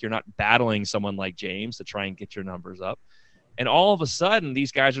headache. You're not battling someone like James to try and get your numbers up. And all of a sudden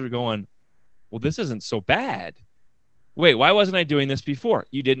these guys are going, well, this isn't so bad. Wait, why wasn't I doing this before?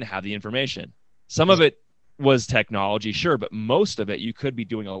 You didn't have the information. Some of it was technology, sure, but most of it, you could be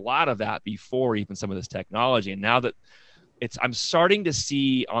doing a lot of that before even some of this technology. And now that I'm starting to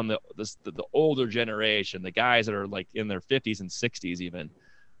see on the older generation, the guys that are like in their 50s and 60s even,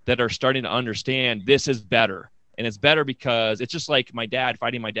 that are starting to understand this is better. And it's better because it's just like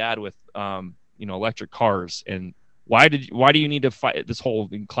fighting my dad with, electric cars. And why do you need to fight this whole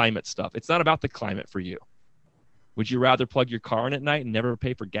climate stuff? It's not about the climate for you. Would you rather plug your car in at night and never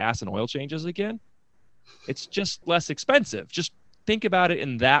pay for gas and oil changes again? It's just less expensive. Just think about it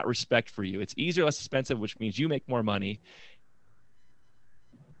in that respect for you. It's easier, less expensive, which means you make more money.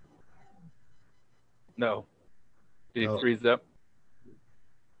 No. Did he freeze up?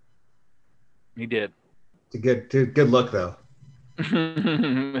 He did. It's a good look, though.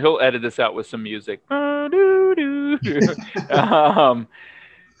 He'll edit this out with some music. We'll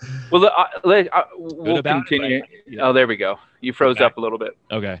continue. Yeah. Oh, there we go. You froze up a little bit.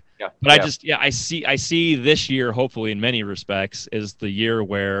 Okay. Yeah. But I see this year, hopefully in many respects, is the year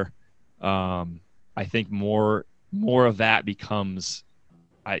where I think more of that becomes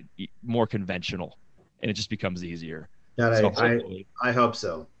more conventional, and it just becomes easier. Yeah, I hope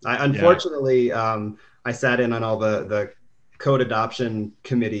so. Unfortunately, I sat in on all the code adoption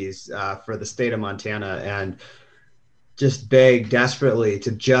committees for the state of Montana, and just beg desperately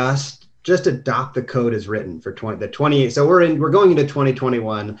to just adopt the code as written for 20. So we're going into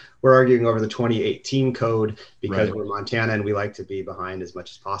 2021. We're arguing over the 2018 code because we're Montana and we like to be behind as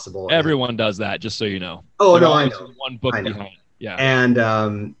much as possible. Everyone does that, just so you know. Oh, no, I know. One book behind. Yeah. And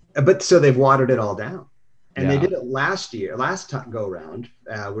but so they've watered it all down, and they did it last time go around.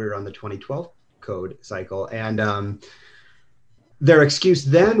 We were on the 2012 code cycle, and their excuse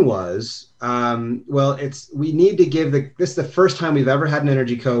then was, we need to give this is the first time we've ever had an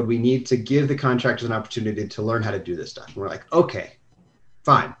energy code. We need to give the contractors an opportunity to learn how to do this stuff. And we're like, okay,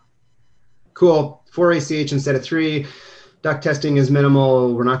 fine, cool. 4 ACH instead of 3. Duct testing is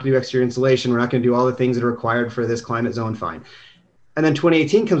minimal. We're not going to do exterior insulation. We're not going to do all the things that are required for this climate zone. Fine. And then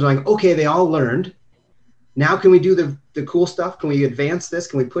 2018 comes along. Okay, they all learned. Now can we do the cool stuff? Can we advance this?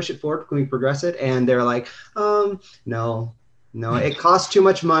 Can we push it forward? Can we progress it? And they're like, no, it costs too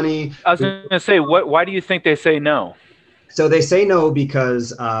much money. I was going to say, why do you think they say no? So they say no because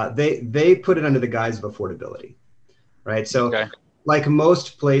they put it under the guise of affordability, right? So like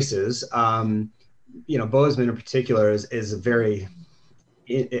most places, Bozeman in particular is a very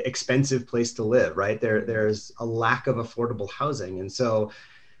expensive place to live, right? There's a lack of affordable housing. And so,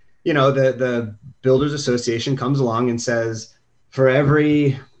 the Builders Association comes along and says, for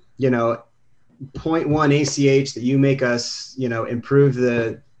every, 0.1 ACH that you make us, improve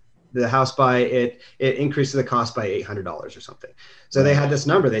the house by, it increases the cost by $800 or something. So they had this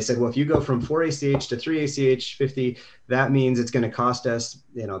number. They said, well, if you go from 4 ACH to 3 ACH 50, that means it's going to cost us,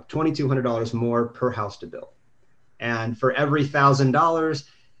 $2,200 more per house to build. And for every $1,000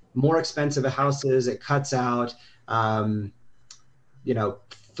 more expensive a house is, it cuts out,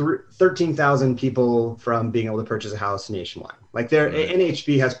 13,000 people from being able to purchase a house nationwide. Like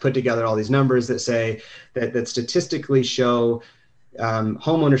NHB has put together all these numbers that say that statistically show home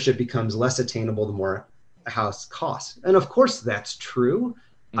ownership becomes less attainable the more a house costs. And of course that's true.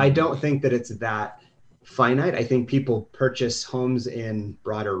 Mm-hmm. I don't think that it's that finite. I think people purchase homes in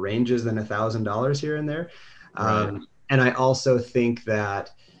broader ranges than $1,000 here and there. And I also think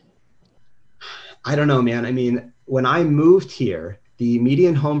that, I don't know, man. I mean, when I moved here, the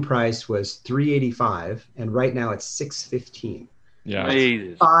median home price was $385, and right now it's $615. Yeah,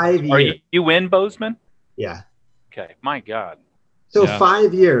 Jesus. 5 years. Are you in Bozeman? Yeah. Okay. My God. So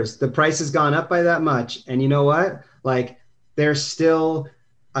 5 years, the price has gone up by that much, and you know what? Like, there's still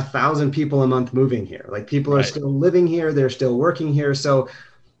 1,000 people a month moving here. Like, people are still living here, they're still working here. So,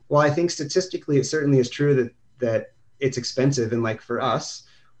 while I think statistically it certainly is true that it's expensive, and like for us,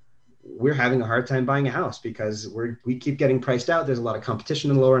 we're having a hard time buying a house because we keep getting priced out. There's a lot of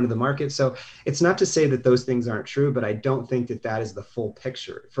competition in the lower end of the market. So it's not to say that those things aren't true, but I don't think that is the full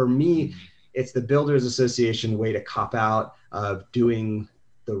picture. For me, it's the Builders Association way to cop out of doing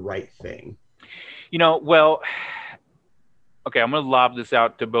the right thing? Well, okay, I'm going to lob this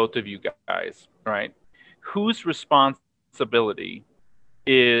out to both of you guys, right? Whose responsibility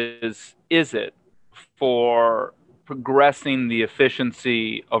is it for progressing the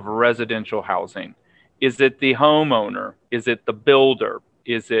efficiency of residential housing? Is it the homeowner? Is it the builder?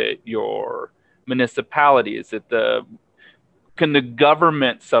 Is it your municipality? Can the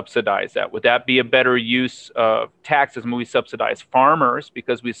government subsidize that? Would that be a better use of taxes when we subsidize farmers,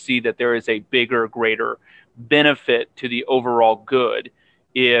 because we see that there is a bigger, greater benefit to the overall good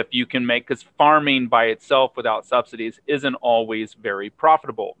if you can make, because farming by itself without subsidies isn't always very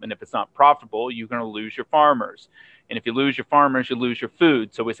profitable. And if it's not profitable, you're going to lose your farmers. And if you lose your farmers, you lose your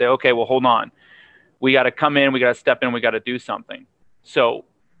food. So we say, okay, well, hold on. We got to come in, we got to step in, we got to do something. So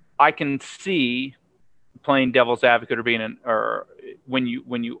I can see, playing devil's advocate, or when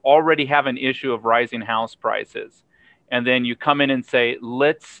you already have an issue of rising house prices, and then you come in and say,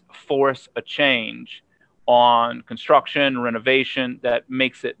 let's force a change on construction, renovation that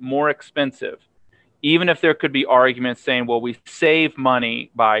makes it more expensive, even if there could be arguments saying, well, we save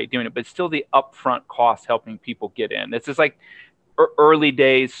money by doing it, but still the upfront cost helping people get in. This is like early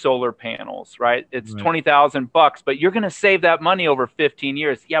days solar panels, right? It's right. $20,000, but you're going to save that money over 15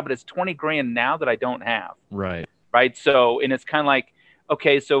 years. Yeah, but it's 20 grand now that I don't have. Right. Right. So, and it's kind of like,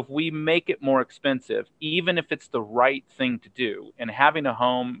 okay, so if we make it more expensive, even if it's the right thing to do, and having a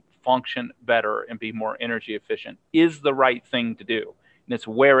home function better and be more energy efficient is the right thing to do. And it's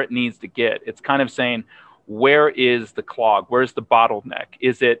where it needs to get. It's kind of saying, where is the clog? Where's the bottleneck?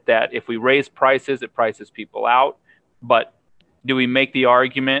 Is it that if we raise prices, it prices people out? But do we make the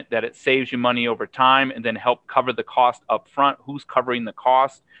argument that it saves you money over time and then help cover the cost up front? Who's covering the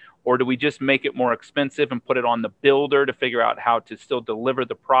cost? Or do we just make it more expensive and put it on the builder to figure out how to still deliver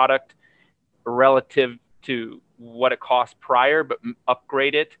the product relative to what it cost prior, but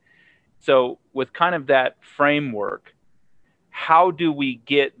upgrade it? So with kind of that framework, how do we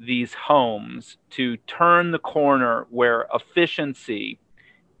get these homes to turn the corner where efficiency,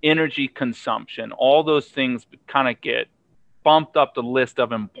 energy consumption, all those things kind of get bumped up the list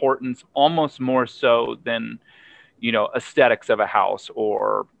of importance, almost more so than, aesthetics of a house,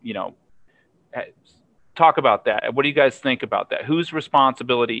 or, talk about that. What do you guys think about that? Whose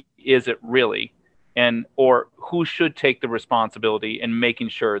responsibility is it really? Or who should take the responsibility in making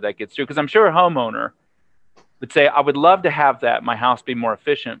sure that gets through? Because I'm sure a homeowner would say, I would love to have my house be more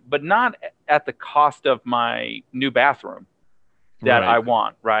efficient, but not at the cost of my new bathroom that right. I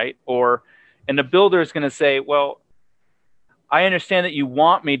want, right? And the builder is going to say, well, I understand that you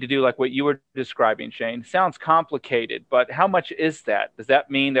want me to do like what you were describing, Shane. Sounds complicated, but how much is that? Does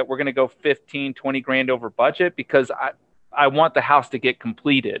that mean that we're going to go 15, 20 grand over budget? Because I want the house to get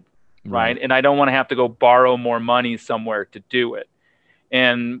completed, right? And I don't want to have to go borrow more money somewhere to do it.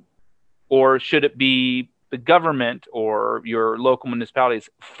 Or should it be the government or your local municipalities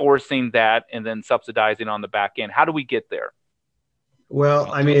forcing that and then subsidizing on the back end? How do we get there?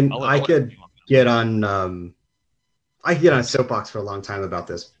 Well, I mean, I could get on a soapbox for a long time about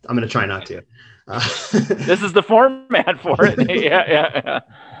this. I'm going to try not to. This is the format for it. Yeah.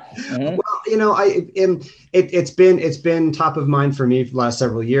 Well, it's been top of mind for me for the last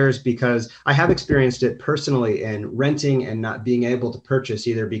several years, because I have experienced it personally in renting and not being able to purchase,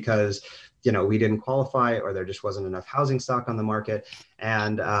 either because we didn't qualify or there just wasn't enough housing stock on the market,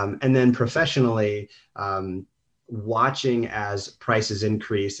 and then professionally, watching as prices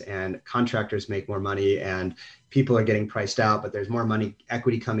increase and contractors make more money and people are getting priced out, but there's more money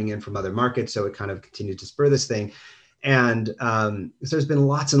equity coming in from other markets. So it kind of continued to spur this thing. And so there's been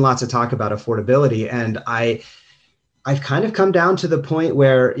lots and lots of talk about affordability. And I've kind of come down to the point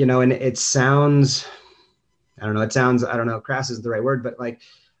where, and it sounds, I don't know, crass isn't the right word, but like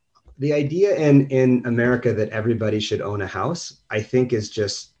the idea in America that everybody should own a house, I think is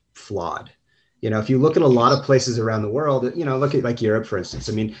just flawed. If you look at a lot of places around the world, look at like Europe, for instance.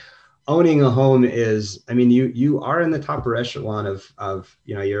 I mean, owning a home is, you are in the top echelon of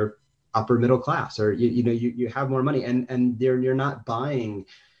your upper middle class, or you have more money, and you're not buying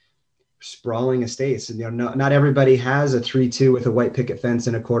sprawling estates. Not everybody has a 3-2 with a white picket fence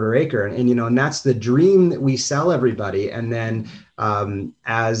and a quarter acre, and that's the dream that we sell everybody. And then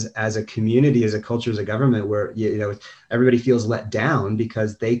as a community, as a culture, as a government, where everybody feels let down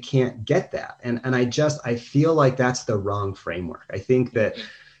because they can't get that. And I feel like that's the wrong framework. I think that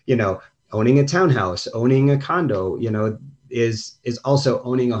owning a townhouse, owning a condo, is also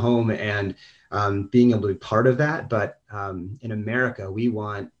owning a home and being able to be part of that. But in America, we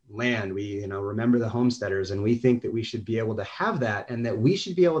want land. We remember the homesteaders, and we think that we should be able to have that, and that we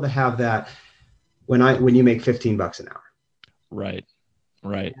should be able to have that when you make $15 an hour. Right.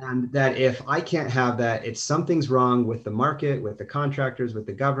 Right. And that if I can't have that, it's something's wrong with the market, with the contractors, with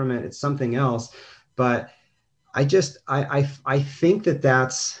the government, it's something else. But I think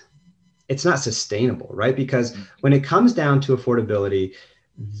that it's not sustainable, right? Because when it comes down to affordability,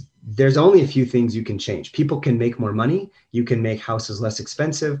 there's only a few things you can change. People can make more money, you can make houses less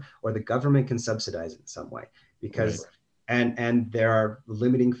expensive, or the government can subsidize it in some way. Because and there are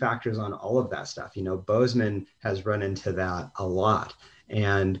limiting factors on all of that stuff. Bozeman has run into that a lot.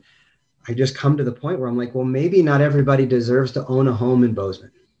 And I just come to the point where I'm like, well, maybe not everybody deserves to own a home in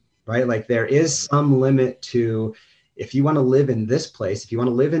Bozeman, right? Like there is some limit to, if you want to live in this place, if you want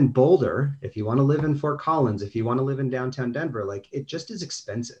to live in Boulder, if you want to live in Fort Collins, if you want to live in downtown Denver, like it just is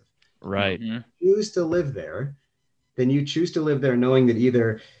expensive. Right. If you choose to live there, then you choose to live there knowing that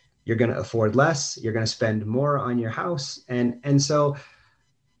either you're going to afford less, you're going to spend more on your house. And so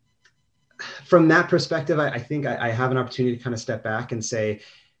from that perspective, I think I have an opportunity to kind of step back and say,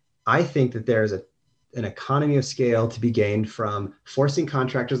 I think that there's an economy of scale to be gained from forcing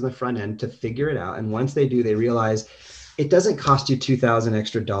contractors on the front end to figure it out. And once they do, they realize it doesn't cost you $2,000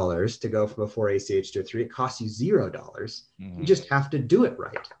 extra to go from a 4ACH to a 3. It costs you $0. You just have to do it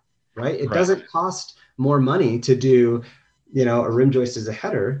right? It doesn't cost more money to do, a rim joist as a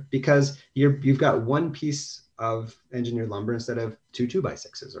header because you've got one piece of engineered lumber instead of 2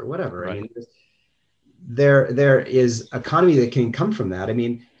 2x6s or whatever. Right. I mean, there is economy that can come from that. I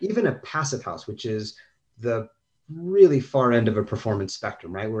mean, even a passive house, which is the really far end of a performance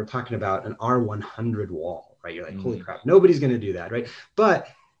spectrum, right? We're talking about an R100 wall, right? You're like, holy crap, nobody's going to do that, right? But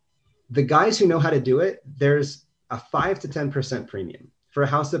the guys who know how to do it, there's a 5 to 10% premium for a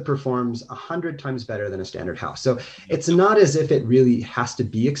house that performs 100 times better than a standard house. So it's not as if it really has to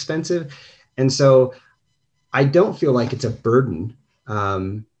be expensive. And so I don't feel like it's a burden,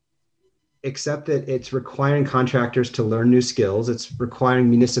 except that it's requiring contractors to learn new skills. It's requiring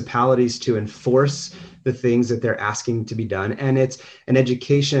municipalities to enforce the things that they're asking to be done. And it's an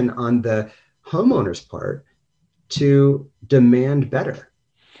education on the homeowner's part to demand better.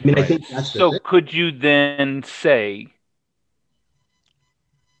 I mean, I think that's so. Could you then say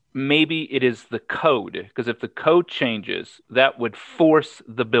maybe it is the code? Because if the code changes, that would force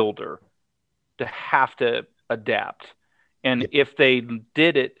the builder to have to adapt. And if they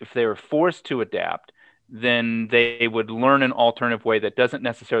did it, if they were forced to adapt, then they would learn an alternative way that doesn't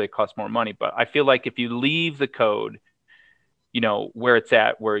necessarily cost more money. But I feel like if you leave the code, where it's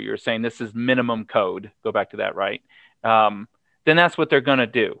at, where you're saying this is minimum code, go back to that, right? Then that's what they're going to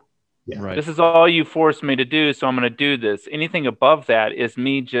do. Yeah. Right. This is all you forced me to do, so I'm going to do this. Anything above that is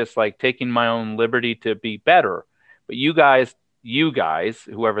me just like taking my own liberty to be better. But you guys,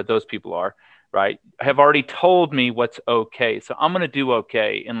 whoever those people are, right, have already told me what's okay. So I'm going to do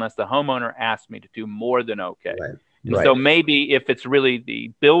okay unless the homeowner asks me to do more than okay. Right. And so maybe if it's really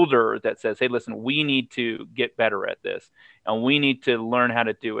the builder that says, hey, listen, we need to get better at this and we need to learn how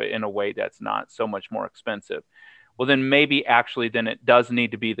to do it in a way that's not so much more expensive. Well, then maybe actually then it does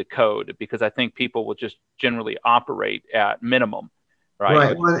need to be the code, because I think people will just generally operate at minimum.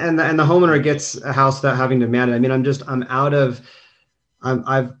 Right. Well, and the homeowner gets a house without having to manage. I mean,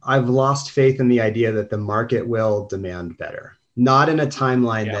 I've lost faith in the idea that the market will demand better, not in a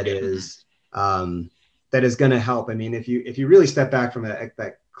timeline that is going to help. I mean, if you really step back from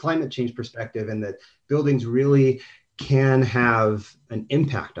that climate change perspective, and that buildings really can have an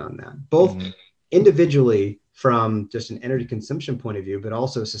impact on that, both individually from just an energy consumption point of view, but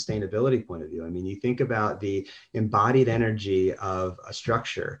also a sustainability point of view. I mean, you think about the embodied energy of a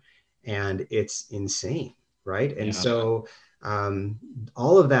structure and it's insane, right? And so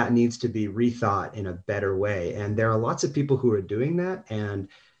all of that needs to be rethought in a better way. And there are lots of people who are doing that. And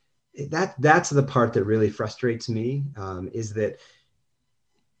that's the part that really frustrates me, is that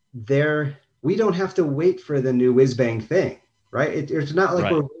we don't have to wait for the new whiz bang thing, right? It's not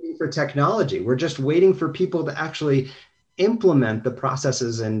like we're waiting for technology. We're just waiting for people to actually implement the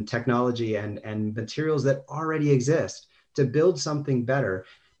processes and technology and materials that already exist to build something better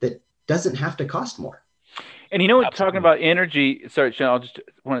that doesn't have to cost more. And talking about energy, sorry, Shane, I'll just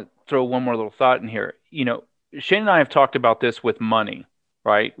want to throw one more little thought in here. Shane and I have talked about this with money,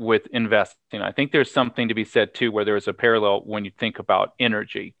 right? With investing. I think there's something to be said too, where there's a parallel when you think about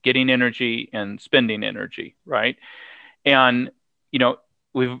energy, getting energy and spending energy, right? And,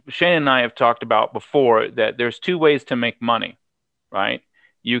 Shane and I have talked about before that there's two ways to make money, right?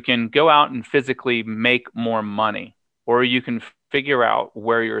 You can go out and physically make more money, or you can figure out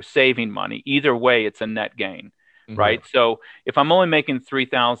where you're saving money. Either way, it's a net gain, right? So if I'm only making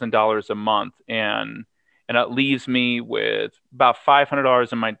 $3,000 a month and it leaves me with about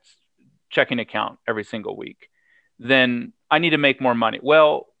 $500 in my checking account every single week, then I need to make more money.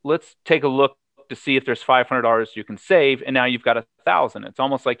 Well, let's take a look to see if there's $500 you can save, and now you've got 1,000. It's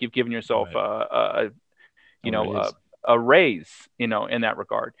almost like you've given yourself a raise, in that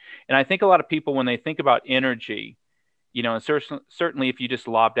regard. And I think a lot of people, when they think about energy, and certainly if you just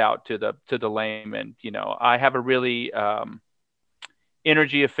lobbed out to the layman, I have a really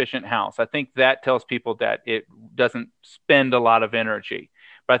energy efficient house. I think that tells people that it doesn't spend a lot of energy.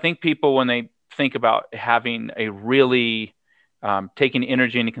 But I think people, when they think about having a really taking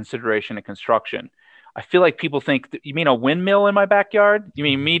energy into consideration in construction, I feel like people think, you mean a windmill in my backyard? You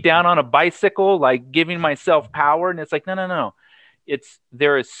mean me down on a bicycle, like giving myself power? And it's like, no.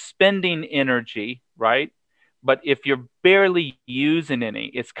 There is spending energy, right? But if you're barely using any,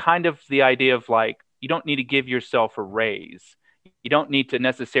 it's kind of the idea of like, you don't need to give yourself a raise. You don't need to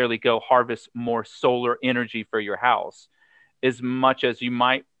necessarily go harvest more solar energy for your house, as much as you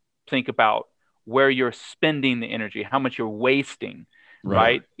might think about where you're spending the energy, how much you're wasting,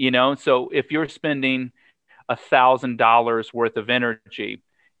 right? So if you're spending $1,000 worth of energy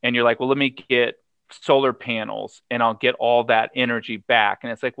and you're like, well, let me get solar panels and I'll get all that energy back.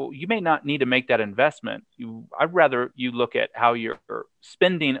 And it's like, well, you may not need to make that investment. I'd rather you look at how you're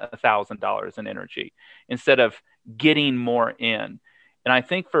spending $1,000 in energy instead of getting more in. And I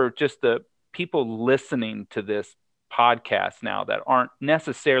think for just the people listening to this podcast now that aren't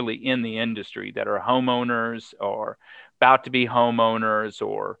necessarily in the industry, that are homeowners or about to be homeowners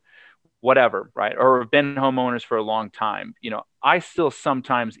or whatever, right? Or have been homeowners for a long time. I still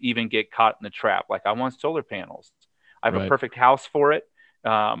sometimes even get caught in the trap. Like, I want solar panels. I have a perfect house for it.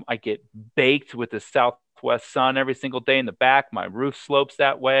 I get baked with the southwest sun every single day in the back. My roof slopes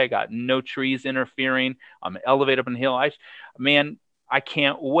that way. I got no trees interfering. I'm elevated up in the hill. I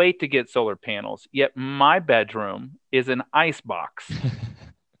can't wait to get solar panels. Yet my bedroom is an ice box,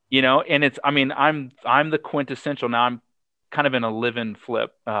 and I'm the quintessential. Now I'm kind of in a live-in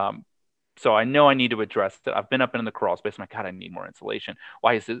flip. So I know I need to address it. I've been up in the crawl space. My God, I need more insulation.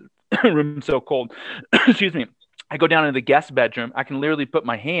 Why is the room so cold? Excuse me. I go down into the guest bedroom. I can literally put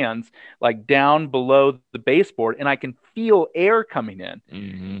my hands like down below the baseboard and I can feel air coming in.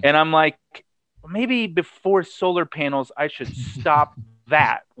 Mm-hmm. And I'm like, maybe before solar panels, I should stop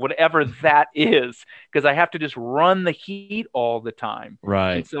that, whatever that is, because I have to just run the heat all the time.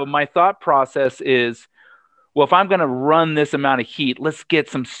 Right. And so my thought process is, well, if I'm going to run this amount of heat, let's get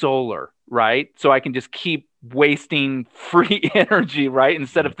some solar, right? So I can just keep wasting free energy, right?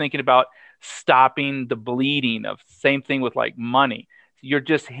 Instead of thinking about stopping the bleeding of same thing with like money. You're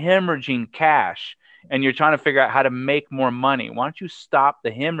just hemorrhaging cash and you're trying to figure out how to make more money. Why don't you stop the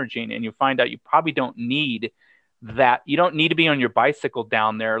hemorrhaging and you find out you probably don't need that. You don't need to be on your bicycle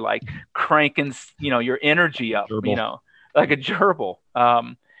down there, like cranking, your energy up, gerbil. Like a gerbil.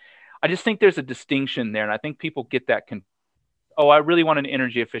 I just think there's a distinction there. And I think people get that. I really want an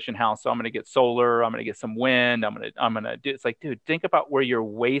energy efficient house. So I'm going to get solar. I'm going to get some wind. I'm going to do, it's like, dude, think about where you're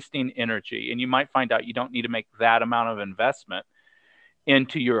wasting energy. And you might find out you don't need to make that amount of investment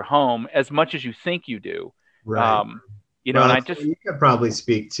into your home as much as you think you do. Right. And I just, you could probably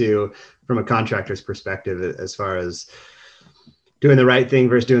speak to, from a contractor's perspective, as far as doing the right thing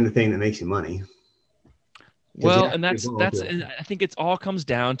versus doing the thing that makes you money. Well, and and I think it's all comes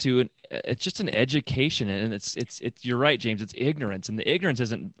down to it's just an education, and it's you're right, James. It's ignorance, and the ignorance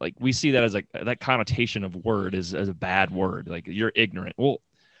isn't like we see that as like that connotation of word is as a bad word. Like, you're ignorant. Well,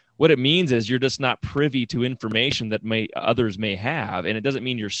 what it means is you're just not privy to information that others may have, and it doesn't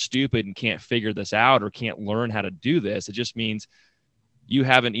mean you're stupid and can't figure this out or can't learn how to do this. It just means you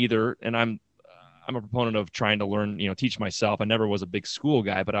haven't either. And I'm a proponent of trying to learn, teach myself. I never was a big school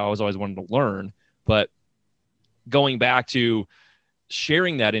guy, but I always wanted to learn. But going back to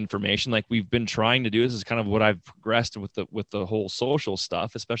sharing that information, like we've been trying to do, this is kind of what I've progressed with the whole social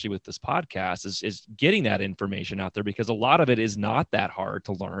stuff, especially with this podcast, is getting that information out there, because a lot of it is not that hard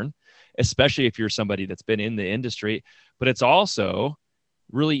to learn, especially if you're somebody that's been in the industry, but it's also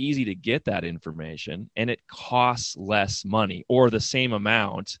really easy to get that information, and it costs less money or the same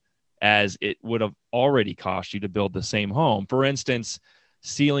amount as it would have already cost you to build the same home. For instance,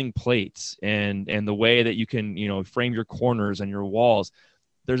 ceiling plates and the way that you can, frame your corners and your walls,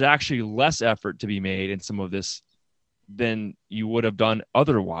 there's actually less effort to be made in some of this than you would have done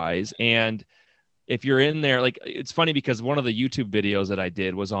otherwise. And if you're in there, like, it's funny because one of the YouTube videos that I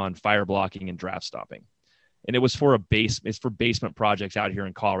did was on fire blocking and draft stopping. And it was for it's for basement projects out here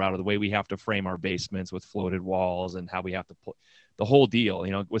in Colorado, the way we have to frame our basements with floated walls and how we have to put the whole deal,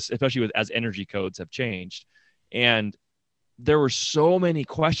 especially as energy codes have changed. And there were so many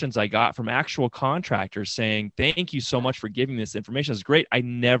questions I got from actual contractors saying, thank you so much for giving this information. It's great. I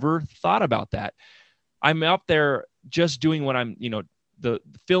never thought about that. I'm out there just doing what I'm, the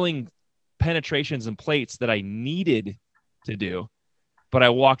filling penetrations and plates that I needed to do, but I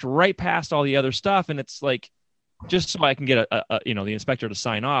walked right past all the other stuff. And it's like, just so I can get the inspector to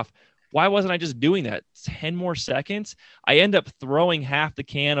sign off. Why wasn't I just doing that? 10 more seconds. I end up throwing half the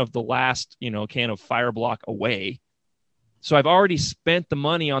can of the last, can of fire block away. So I've already spent the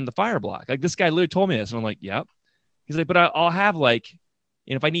money on the fire block. Like, this guy literally told me this, and I'm like, yep. He's like, but I'll have like,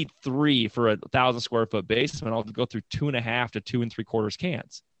 if I need 3 for 1,000 square foot basement, I'll go through 2.5 to 2 3/4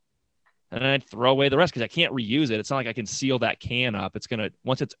 cans. And then I'd throw away the rest because I can't reuse it. It's not like I can seal that can up. It's going to,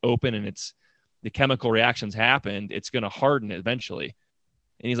 once it's open and the chemical reactions happened, it's going to harden eventually.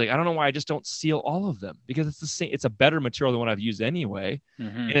 And he's like, I don't know why I just don't seal all of them, because it's the same. It's a better material than what I've used anyway.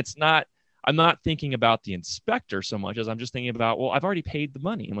 Mm-hmm. And it's not, I'm not thinking about the inspector so much as I'm just thinking about, well, I've already paid the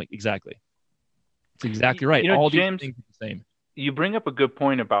money. I'm like, exactly. It's exactly right. All James, these things are the same. You bring up a good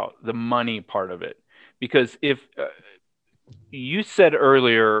point about the money part of it, because if you said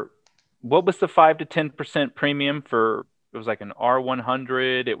earlier, what was the 5 to 10% premium for? It was like an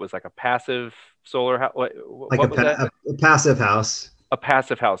R100. It was like a passive solar house. What was that? A passive house. A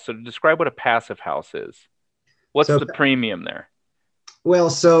passive house. So describe what a passive house is. What's the premium there? Well,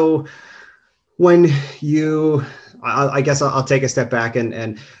 so when I guess I'll take a step back,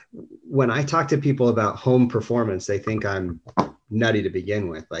 and when I talk to people about home performance, they think I'm nutty to begin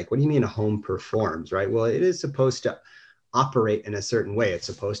with. Like, what do you mean a home performs, right? Well, it is supposed to operate in a certain way. It's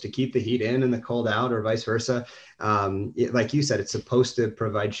supposed to keep the heat in and the cold out, or vice versa. Like you said, it's supposed to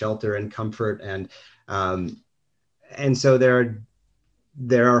provide shelter and comfort, and so there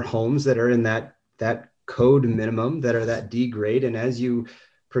are homes that are in that code minimum, that are that D grade, and as you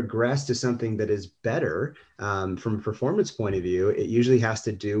progress to something that is better from a performance point of view, it usually has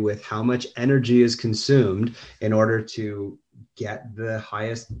to do with how much energy is consumed in order to get the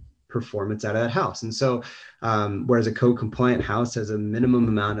highest performance out of that house. And so whereas a code compliant house has a minimum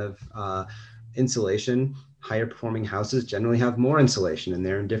amount of insulation, higher performing houses generally have more insulation, and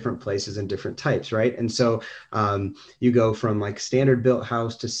they're in different places and different types, right? And so you go from like standard built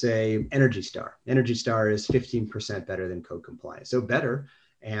house to, say, Energy Star. Energy Star is 15% better than code compliant, so better.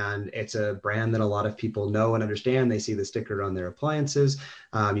 And it's a brand that a lot of people know and understand. They see the sticker on their appliances.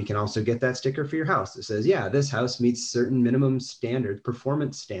 You can also get that sticker for your house that says, yeah, this house meets certain minimum standards,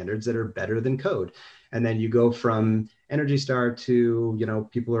 performance standards that are better than code. And then you go from Energy Star to,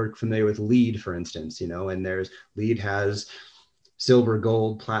 people are familiar with LEED, for instance, and LEED has silver,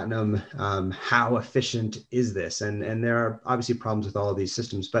 gold, platinum. How efficient is this? And there are obviously problems with all of these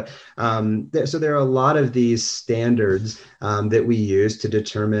systems, but so there are a lot of these standards that we use to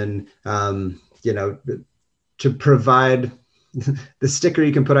determine, to provide the sticker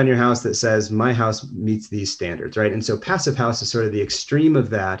you can put on your house that says my house meets these standards, right? And so passive house is sort of the extreme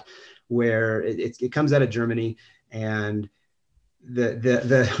of that, where it comes out of Germany, and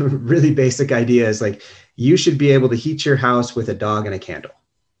the really basic idea is like, you should be able to heat your house with a dog and a candle,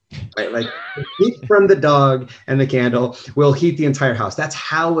 right? Like, the heat from the dog and the candle will heat the entire house. That's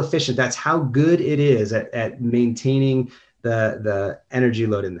how efficient, that's how good it is at maintaining the energy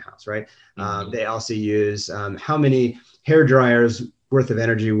load in the house, right? Mm-hmm. They also use how many hair dryers worth of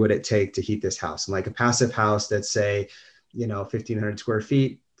energy would it take to heat this house? And like a passive house that's, say, 1,500 square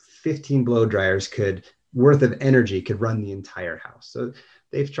feet, 15 blow dryers worth of energy could run the entire house. So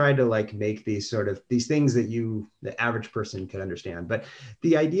they've tried to like make these things that the average person could understand. But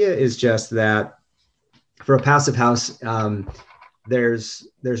the idea is just that for a passive house, there's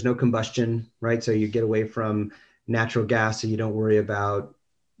no combustion, right? So you get away from natural gas, so you don't worry about,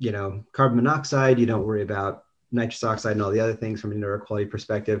 carbon monoxide, you don't worry about nitrous oxide and all the other things from an air quality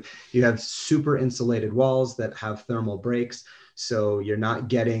perspective. You have super insulated walls that have thermal breaks, so you're not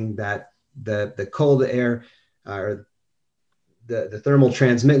getting that the cold air or the thermal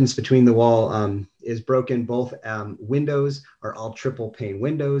transmittance between the wall is broken. Both windows are all triple pane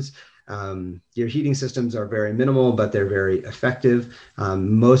windows. Your heating systems are very minimal, but they're very effective.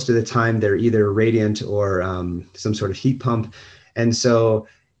 Most of the time they're either radiant or some sort of heat pump. And so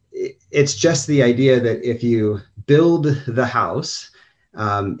it's just the idea that if you build the house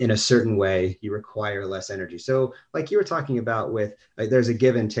in a certain way, you require less energy. So like you were talking about with, like, there's a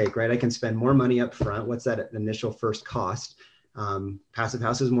give and take, right? I can spend more money up front. What's that initial first cost? Passive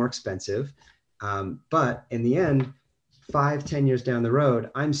house is more expensive. But in the end, 5-10 years down the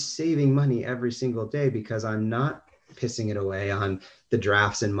road, I'm saving money every single day because I'm not pissing it away on the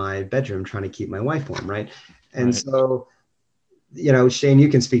drafts in my bedroom trying to keep my wife warm, right? And so, Shane, you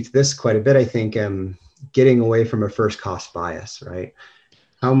can speak to this quite a bit, I think, getting away from a first cost bias, right?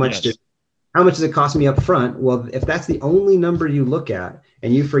 How much does it cost me up front? Well, if that's the only number you look at,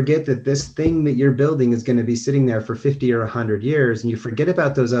 And you forget that this thing that you're building is going to be sitting there for 50 or 100 years, and you forget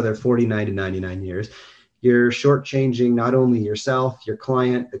about those other 49 to 99 years. You're shortchanging not only yourself, your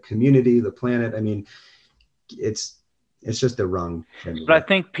client, the community, the planet. I mean, it's just the wrong thing. But I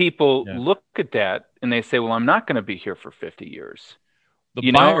think people look at that and they say, well, I'm not going to be here for 50 years.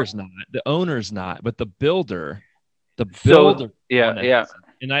 The buyer's not, the owner's not, but the builder. Yeah.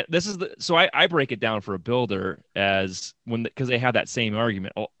 And I break it down for a builder as because they have that same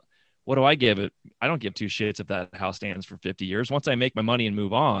argument. Oh, what do I give it? I don't give two shits if that house stands for 50 years. Once I make my money and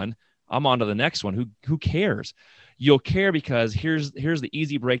move on, I'm on to the next one. Who cares? You'll care because here's the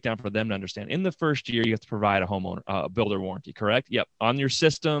easy breakdown for them to understand. In the first year, you have to provide a builder warranty, correct? Yep. On your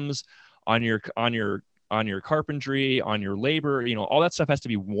systems, on your carpentry, on your labor, all that stuff has to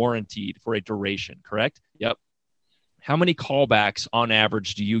be warranted for a duration, correct? Yep. How many callbacks on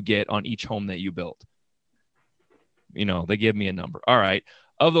average do you get on each home that you build? They give me a number. All right.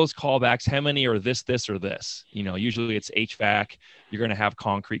 Of those callbacks, how many are this, or this? Usually it's HVAC. You're going to have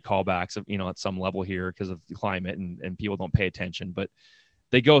concrete callbacks, at some level here because of the climate and people don't pay attention. But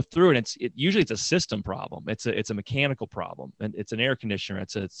they go through and usually it's a system problem. It's a mechanical problem, and it's an air conditioner.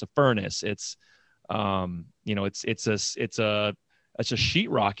 It's a furnace. It's it's a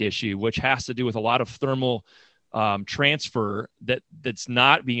sheetrock issue, which has to do with a lot of thermal transfer that's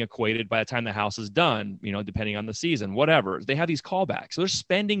not being equated by the time the house is done, depending on the season, whatever. They have these callbacks. So they're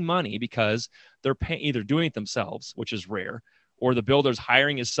spending money because they're either doing it themselves, which is rare, or the builder's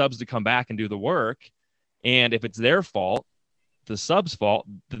hiring his subs to come back and do the work. And if it's their fault, the sub's fault,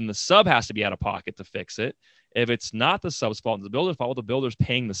 then the sub has to be out of pocket to fix it. If it's not the sub's fault and the builder's fault, the builder's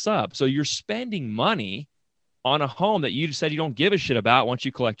paying the sub. So you're spending money on a home that you said you don't give a shit about once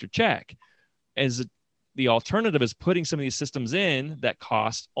you collect your check. As the alternative is putting some of these systems in that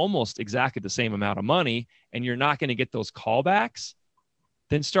cost almost exactly the same amount of money, and you're not going to get those callbacks,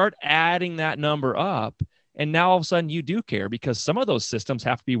 then start adding that number up. And now all of a sudden you do care because some of those systems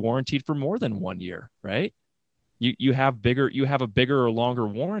have to be warranted for more than 1 year, right? You have a bigger or longer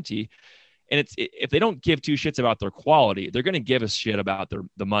warranty. And if they don't give two shits about their quality, they're going to give a shit about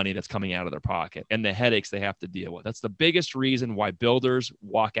the money that's coming out of their pocket and the headaches they have to deal with. That's the biggest reason why builders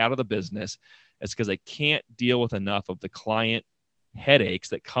walk out of the business. It's because they can't deal with enough of the client headaches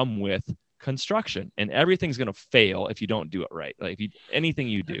that come with construction, and everything's going to fail if you don't do it right. Like anything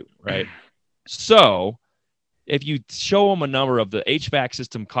you do, right? So if you show them a number of the HVAC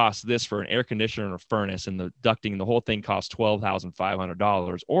system costs this for an air conditioner and a furnace, and the ducting, the whole thing costs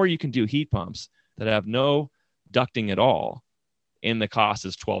 $12,500, or you can do heat pumps that have no ducting at all, and the cost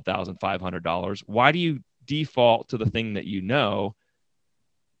is $12,500. Why do you default to the thing that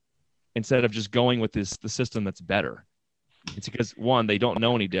instead of just going with the system that's better? It's because, one, they don't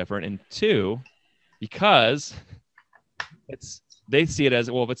know any different, and two, because they see it as,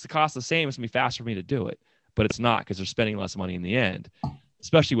 well, if it's the cost the same, it's going to be faster for me to do it. But it's not, because they're spending less money in the end,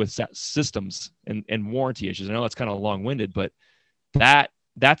 especially with systems and warranty issues. I know that's kind of long-winded, but that's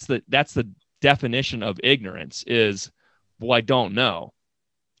the definition of ignorance is, well, I don't know,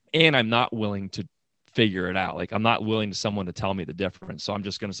 and I'm not willing to figure it out. Like, I'm not willing to someone to tell me the difference. So I'm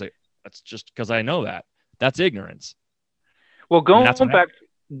just going to say, that's just because I know that. That's ignorance. Well, going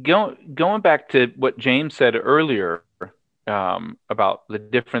back to what James said earlier, about the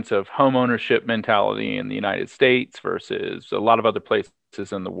difference of home ownership mentality in the United States versus a lot of other places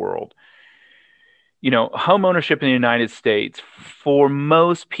in the world. Home ownership in the United States, for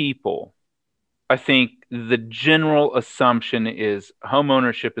most people, I think the general assumption is home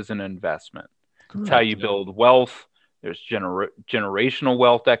ownership is an investment. Correct. It's how you build wealth. There's generational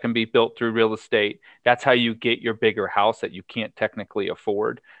wealth that can be built through real estate. That's how you get your bigger house that you can't technically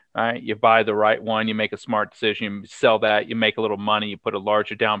afford. Right? You buy the right one, you make a smart decision, you sell that, you make a little money, you put a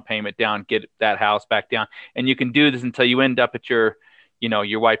larger down payment down, get that house back down. And you can do this until you end up at your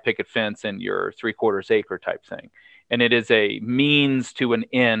white picket fence and your 3/4 acre type thing. And it is a means to an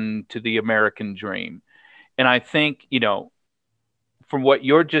end to the American dream. And I think, from what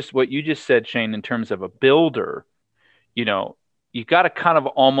you just said, Shane, in terms of a builder, you got to kind of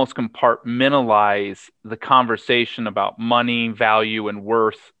almost compartmentalize the conversation about money, value, and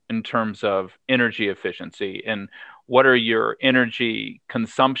worth in terms of energy efficiency and what are your energy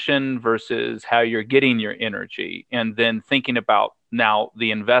consumption versus how you're getting your energy, and then thinking about now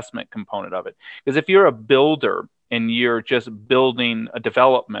the investment component of it. Because if you're a builder and you're just building a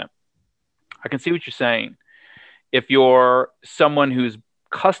development, I can see what you're saying. If you're someone who's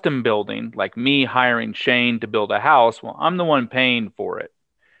custom building, like me hiring Shane to build a house, well, I'm the one paying for it,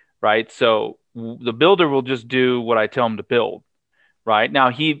 right? So the builder will just do what I tell him to build, right? Now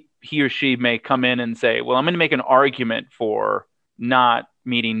he or she may come in and say, well, I'm going to make an argument for not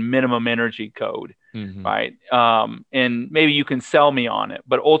meeting minimum energy code, right? And maybe you can sell me on it,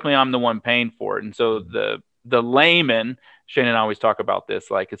 but ultimately I'm the one paying for it. And so the layman, Shane and I always talk about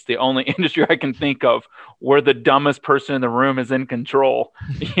this, like it's the only industry I can think of where the dumbest person in the room is in control.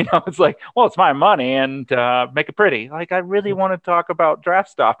 It's like, well, it's my money and make it pretty. Like, I really want to talk about draft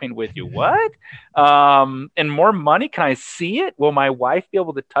stopping with you. What? And more money? Can I see it? Will my wife be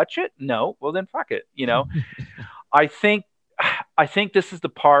able to touch it? No. Well, then fuck it. I think this is the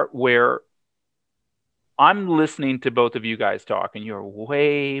part where I'm listening to both of you guys talk, and you're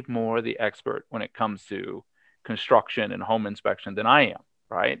way more the expert when it comes to construction and home inspection than I am,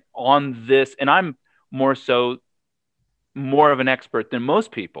 right? On this, and I'm more of an expert than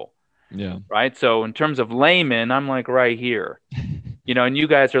most people. Yeah. Right. So in terms of layman, I'm like right here, and you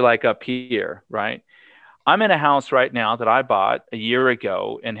guys are like up here, right? I'm in a house right now that I bought a year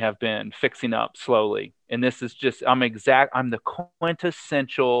ago and have been fixing up slowly. And this is just, I'm the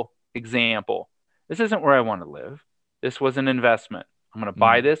quintessential example. This isn't where I want to live. This was an investment. I'm going to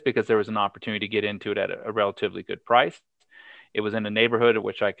buy this because there was an opportunity to get into it at a relatively good price. It was in a neighborhood at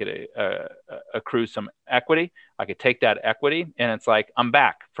which I could accrue some equity. I could take that equity, and it's like, I'm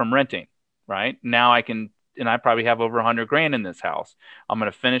back from renting, right? Now I can, and I probably have over $100,000 in this house. I'm going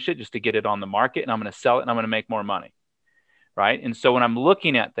to finish it just to get it on the market, and I'm going to sell it, and I'm going to make more money, right? And so when I'm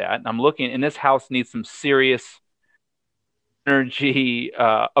looking at that, and this house needs some serious energy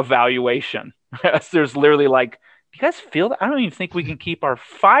evaluation. There's literally like, do you guys feel that? I don't even think we can keep our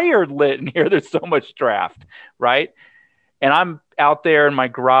fire lit in here. There's so much draft, right? And I'm out there in my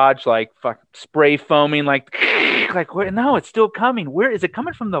garage, like spray foaming, like no, it's still coming. Where is it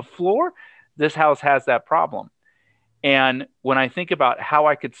coming from? The floor? This house has that problem. And when I think about how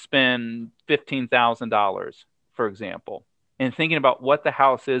I could spend $15,000, for example, and thinking about what the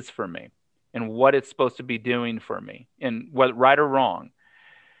house is for me and what it's supposed to be doing for me, and whether right or wrong,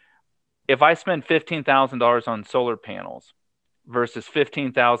 if I spend $15,000 on solar panels versus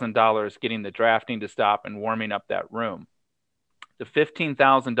 $15,000 getting the drafting to stop and warming up that room, the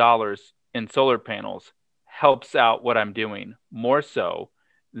 $15,000 in solar panels helps out what I'm doing more so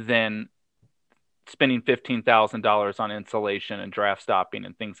than spending $15,000 on insulation and draft stopping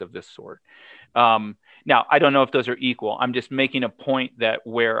and things of this sort. Now, I don't know if those are equal. I'm just making a point that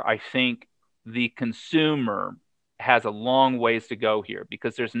where I think the consumer has a long ways to go here,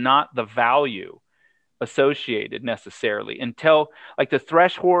 because there's not the value associated necessarily until like the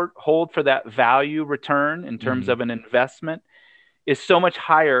threshold for that value return in terms of an investment is so much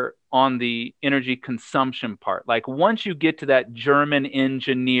higher on the energy consumption part. Like once you get to that German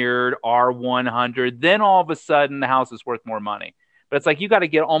engineered R100, then all of a sudden the house is worth more money. But it's like you got to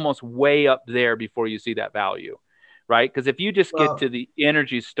get almost way up there before you see that value, right? Because if you just get to the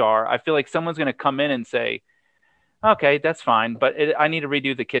Energy Star, I feel like someone's going to come in and say, okay, that's fine, but I need to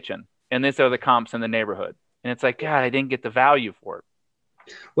redo the kitchen. And these are the comps in the neighborhood. And it's like, God, I didn't get the value for it.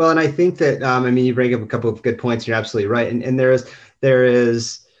 Well, and I think that, you bring up a couple of good points. You're absolutely right. And there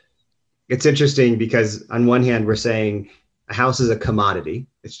is, it's interesting because on one hand, we're saying a house is a commodity.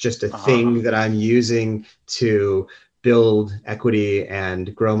 It's just a thing that I'm using to build equity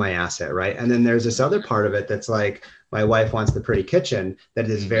and grow my asset, right? And then there's this other part of it that's like, my wife wants the pretty kitchen that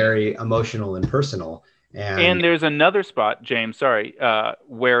is very emotional and personal. And there's another spot, James,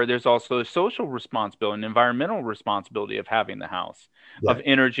 where there's also a social responsibility and environmental responsibility of having the house, of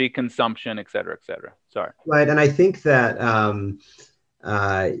energy consumption, et cetera, et cetera. Sorry. Right. And I think that,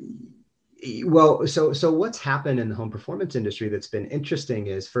 so what's happened in the home performance industry that's been interesting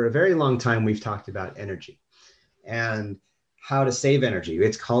is for a very long time, we've talked about energy and how to save energy.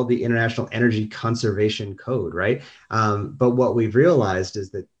 It's called the International Energy Conservation Code, right? But what we've realized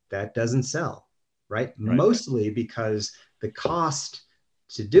is that doesn't sell. Right? Mostly because the cost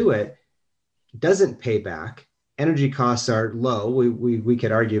to do it doesn't pay back. Energy costs are low. We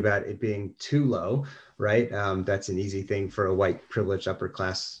could argue about it being too low, right? That's an easy thing for a white privileged upper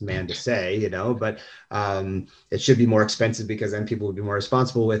class man to say, but it should be more expensive because then people would be more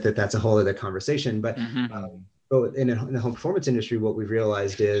responsible with it. That's a whole other conversation. But but in the home performance industry, what we've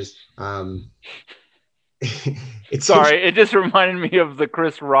realized is it just reminded me of the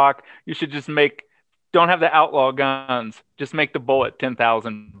Chris Rock. You should just don't have the outlaw guns. Just make the bullet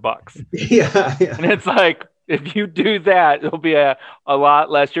 $10,000. Yeah. And it's like, if you do that, it'll be a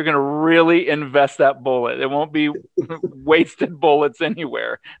lot less. You're going to really invest that bullet. It won't be wasted bullets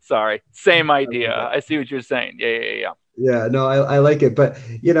anywhere. Sorry. Same idea. I see what you're saying. Yeah. Yeah, no, I like it. But,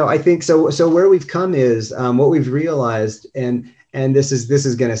 I think so where we've come is what we've realized, and this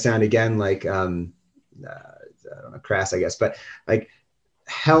is going to sound again like, I don't know, crass, I guess, but like,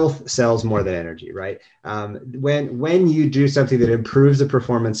 health sells more than energy, right? When you do something that improves the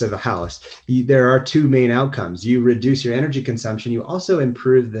performance of a house, there are two main outcomes. You reduce your energy consumption. You also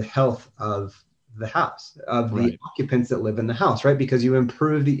improve the health of the house, of the occupants that live in the house, right? Because you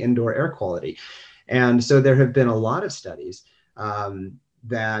improve the indoor air quality. And so there have been a lot of studies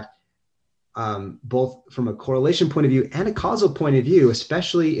that both from a correlation point of view and a causal point of view,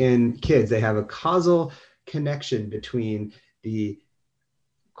 especially in kids, they have a causal connection between the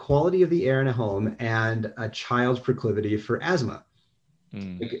quality of the air in a home and a child's proclivity for asthma.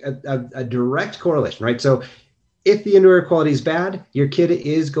 Like a direct correlation, right? So if the indoor air quality is bad, your kid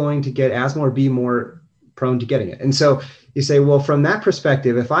is going to get asthma or be more prone to getting it. And so you say, well, from that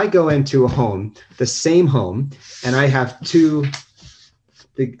perspective, if I go into a home, the same home, and I have I'm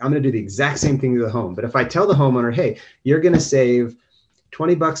going to do the exact same thing to the home. But if I tell the homeowner, hey, you're going to save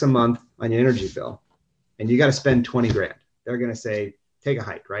 $20 a month on your energy bill, and you got to spend 20 grand, they're going to say, take a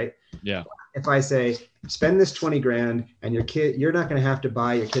hike, right? Yeah. If I say, spend this 20 grand and you're not going to have to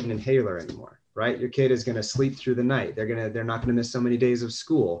buy your kid an inhaler anymore, right? Your kid is going to sleep through the night. They're not going to miss so many days of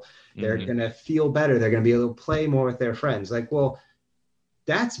school. They're going to feel better. They're going to be able to play more with their friends. Like, well,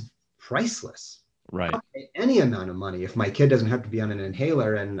 that's priceless. Right. I'll pay any amount of money if my kid doesn't have to be on an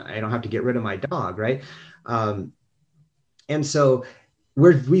inhaler and I don't have to get rid of my dog, right? And so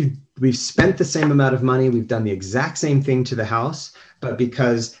we've spent the same amount of money. We've done the exact same thing to the house, but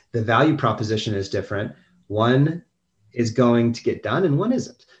because the value proposition is different, one is going to get done and one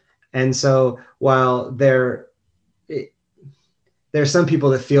isn't. And so while there's some people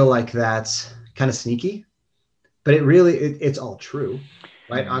that feel like that's kind of sneaky, but it's all true,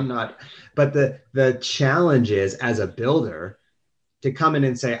 right? I'm not, but the challenge is, as a builder, to come in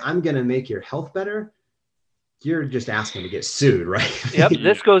and say, I'm going to make your health better. You're just asking to get sued, right? Yep.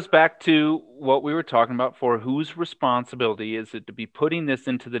 This goes back to what we were talking about for whose responsibility is it to be putting this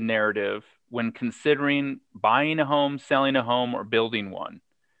into the narrative when considering buying a home, selling a home, or building one,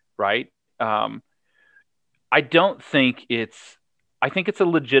 right? I think it's a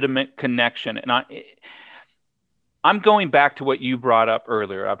legitimate connection. And I'm going back to what you brought up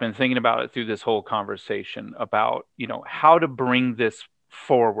earlier. I've been thinking about it through this whole conversation about, how to bring this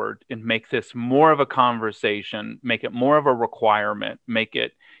forward and make this more of a conversation, make it more of a requirement, make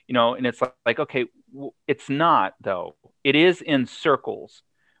it, and it's like, okay, it's not though. It is in circles,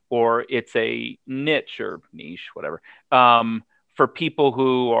 or it's a niche, whatever, for people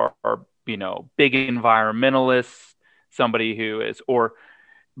who are big environmentalists, somebody who is,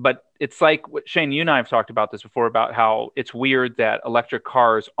 but it's like what Shane, you and I have talked about this before, about how it's weird that electric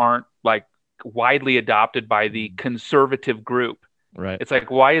cars aren't like widely adopted by the conservative group. Right. It's like,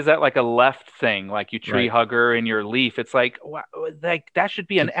 why is that like a left thing? Like you tree hugger and your leaf. It's like that should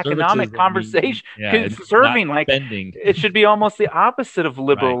be an economic conversation. Conserving, like spending. It should be almost the opposite of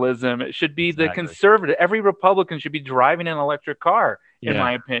liberalism. Right. It should be the conservative. Every Republican should be driving an electric car, in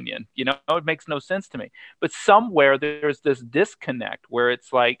my opinion. It makes no sense to me. But somewhere there's this disconnect where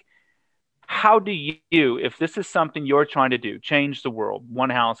it's like, how do you, if this is something you're trying to do, change the world one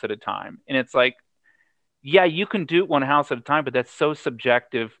house at a time, and it's like, yeah, you can do it one house at a time, but that's so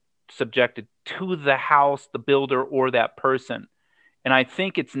subjected to the house, the builder, or that person. And I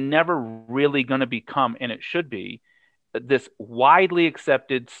think it's never really going to become, and it should be, this widely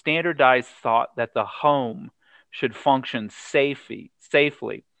accepted, standardized thought that the home should function safely.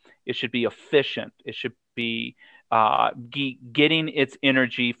 It should be efficient. It should be getting its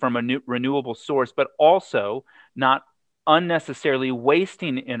energy from a renewable source, but also not unnecessarily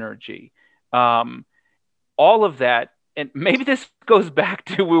wasting energy. All of that, and maybe this goes back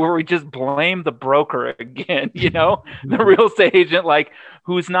to where we just blame the broker again, the real estate agent, like,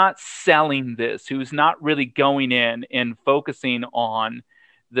 who's not selling this, who's not really going in and focusing on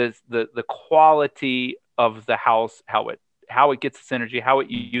the quality of the house, how it gets its energy, how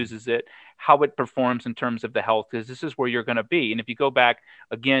it uses it, how it performs in terms of the health, because this is where you're going to be. And if you go back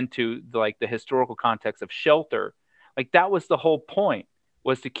again to the historical context of shelter, like that was the whole point,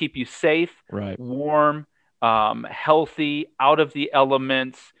 was to keep you safe, warm, healthy, out of the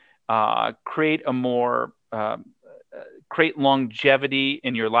elements, create longevity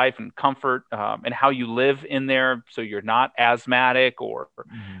in your life and comfort, and how you live in there, so you're not asthmatic or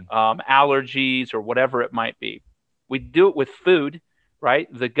allergies or whatever it might be. We do it with food, right?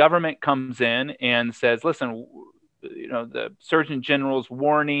 The government comes in and says, listen, the Surgeon General's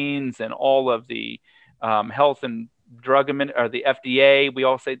warnings and all of the health and drug or the FDA, we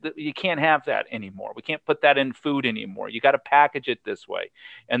all say you can't have that anymore. We can't put that in food anymore. You got to package it this way.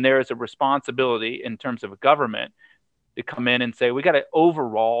 And there is a responsibility in terms of a government to come in and say, we got to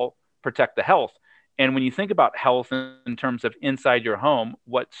overall protect the health. And when you think about health in terms of inside your home,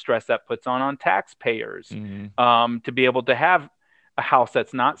 what stress that puts on taxpayers, to be able to have a house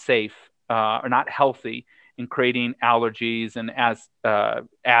that's not safe or not healthy, and creating allergies and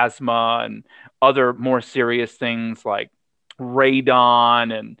asthma and other more serious things like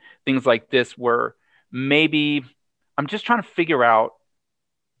radon and things like this, where maybe I'm just trying to figure out,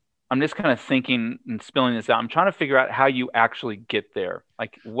 I'm just kind of thinking and spilling this out. I'm trying to figure out how you actually get there.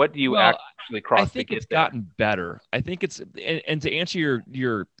 Like, what do you actually cross? I think it's gotten better. I think it's, and to answer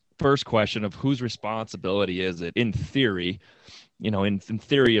your first question of whose responsibility is it, in theory, in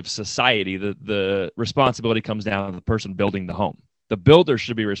theory of society, the responsibility comes down to the person building the home. The builder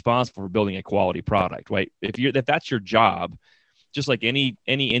should be responsible for building a quality product, right? If that's your job, just like any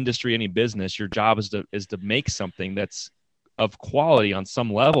industry, any business, your job is to make something that's of quality on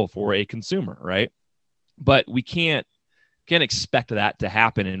some level for a consumer, right? But we can't expect that to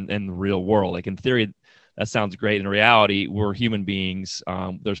happen in the real world. Like, in theory, that sounds great. In reality, we're human beings.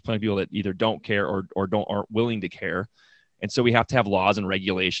 There's plenty of people that either don't care or aren't willing to care. And so we have to have laws and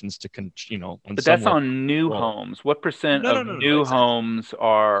regulations to, But that's on new homes. What percent of new homes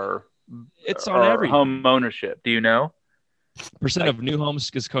are? It's on every home ownership. Do you know? Percent of new homes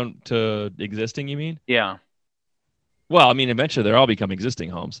is to existing, you mean? Yeah. Well, I mean, eventually they'll all become existing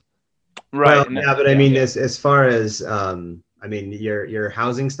homes. Right. Well, yeah, but I mean, as far as, I mean, your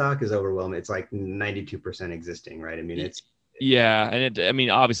housing stock is overwhelming. It's like 92% existing, right? I mean, it's. Yeah. And I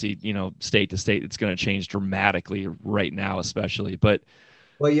mean, obviously, state to state, it's going to change dramatically right now, especially, but.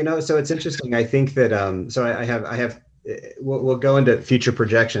 Well, so it's interesting. I think that, so I have, we'll go into future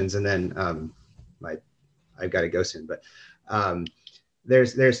projections, and then I've got to go soon, but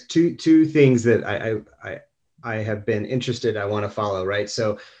there's two things that I have been interested, I want to follow, right?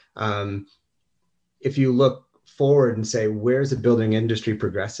 So if you look forward and say, where's the building industry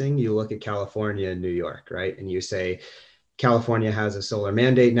progressing? You look at California and New York, right? And you say, California has a solar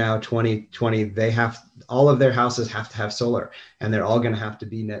mandate now, 2020, all of their houses have to have solar, and they're all going to have to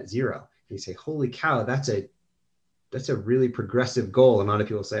be net zero. And you say, holy cow, that's a really progressive goal. A lot of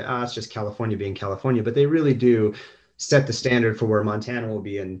people say, it's just California being California, but they really do set the standard for where Montana will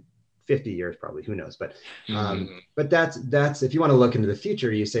be in 50 years, probably, who knows? But that's if you want to look into the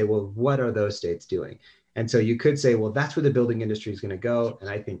future, you say, well, what are those states doing? And so you could say, well, that's where the building industry is going to go. And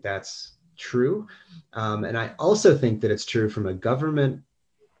I think that's true. And I also think that it's true from a government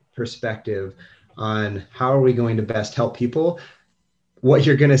perspective on how are we going to best help people. What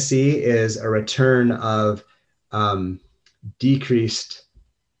you're going to see is a return of decreased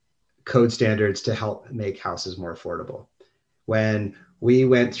code standards to help make houses more affordable. When we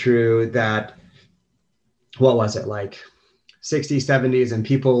went through that, what was it, like 60s, 70s, and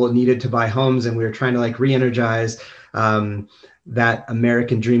people needed to buy homes, and we were trying to like re-energize that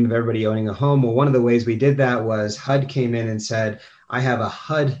American dream of everybody owning a home. Well, one of the ways we did that was HUD came in and said, I have a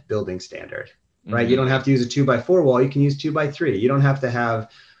HUD building standard, right? You don't have to use a 2x4 wall. You can use 2x3. You don't have to have,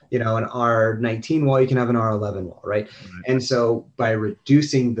 an R19 wall. You can have an R11 wall, right? And so by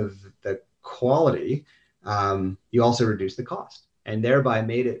reducing the quality, you also reduce the cost, and thereby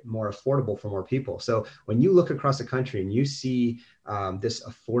made it more affordable for more people. So when you look across the country and you see this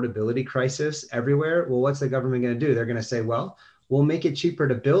affordability crisis everywhere, well, what's the government going to do? They're going to say, well, we'll make it cheaper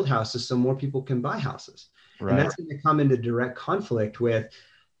to build houses so more people can buy houses. Right. And that's going to come into direct conflict with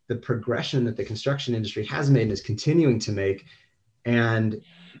the progression that the construction industry has made and is continuing to make. And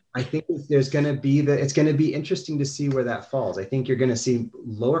I think it's going to be interesting to see where that falls. I think you're going to see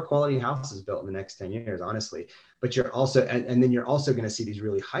lower quality houses built in the next 10 years, honestly. But you're also, and then you're also going to see these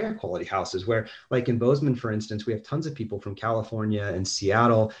really higher quality houses where, like in Bozeman, for instance, we have tons of people from California and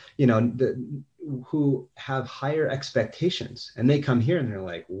Seattle, who have higher expectations, and they come here and they're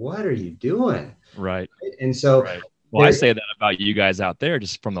like, what are you doing? Right. And so, well, I say that about you guys out there,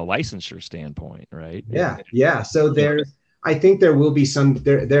 just from the licensure standpoint, right? Yeah. So I think there will be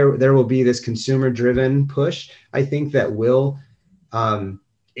there will be this consumer driven push. I think that will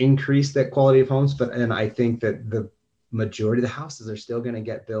increase that quality of homes, and I think that the majority of the houses are still going to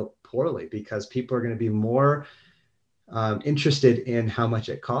get built poorly because people are going to be more interested in how much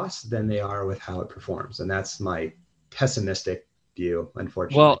it costs than they are with how it performs. And that's my pessimistic view,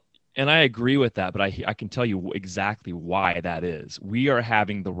 unfortunately. Well, and I agree with that, but I can tell you exactly why that is. We are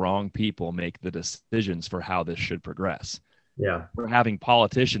having the wrong people make the decisions for how this should progress. Yeah. We're having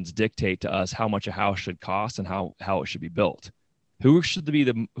politicians dictate to us how much a house should cost and how it should be built. Who should be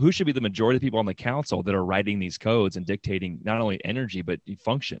the majority of the people on the council that are writing these codes and dictating not only energy, but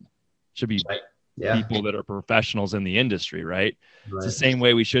function? Should be people that are professionals in the industry, right? It's the same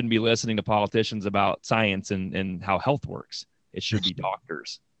way we shouldn't be listening to politicians about science and how health works. It should be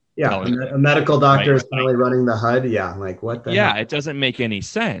doctors. Yeah, a medical doctor is finally running the HUD. Yeah, like what the heck? It doesn't make any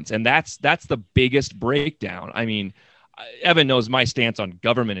sense. And that's the biggest breakdown. I mean, Evan knows my stance on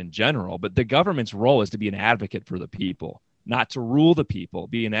government in general, but the government's role is to be an advocate for the people, not to rule the people,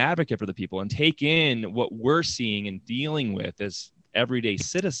 be an advocate for the people and take in what we're seeing and dealing with as everyday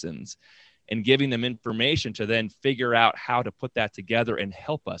citizens and giving them information to then figure out how to put that together and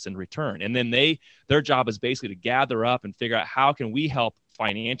help us in return. And then their job is basically to gather up and figure out how can we help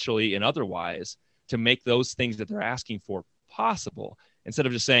financially and otherwise to make those things that they're asking for possible, instead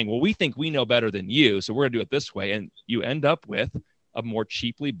of just saying, well, we think we know better than you, so we're gonna do it this way. And you end up with a more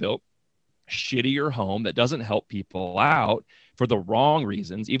cheaply built, shittier home that doesn't help people out for the wrong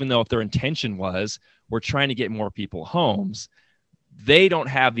reasons, even though if their intention was, we're trying to get more people homes. They don't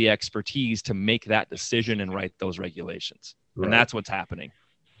have the expertise to make that decision and write those regulations. Right. And that's what's happening.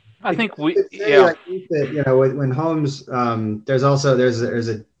 I think when homes, there's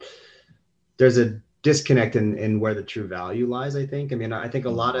a disconnect in where the true value lies. I think a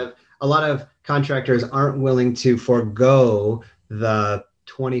lot of contractors aren't willing to forego the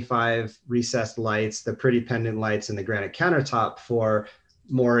 25 recessed lights, the pretty pendant lights, and the granite countertop for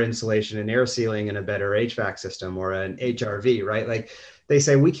more insulation and air sealing and a better HVAC system or an HRV, right? Like they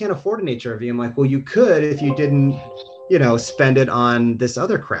say, we can't afford an HRV. I'm like, well, you could if you didn't, spend it on this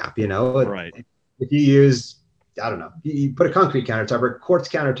other crap, Right. If you use, I don't know, you put a concrete countertop or a quartz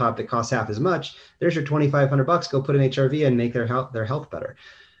countertop that costs half as much, there's your $2,500, go put an HRV and make their health better.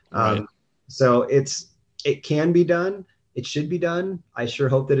 Right. So it can be done. It should be done. I sure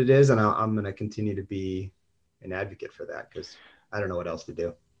hope that it is. And I'm going to continue to be an advocate for that because I don't know what else to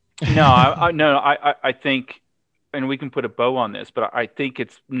do. No, I think, and we can put a bow on this, but I think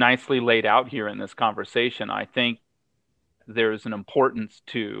it's nicely laid out here in this conversation. I think there's an importance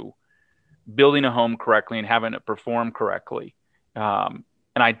to building a home correctly and having it perform correctly. And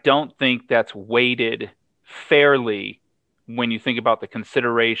I don't think that's weighted fairly when you think about the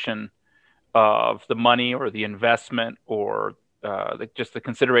consideration of the money or the investment or just the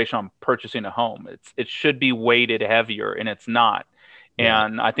consideration on purchasing a home. It should be weighted heavier, and it's not. Yeah.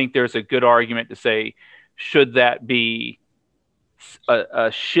 And I think there's a good argument to say, should that be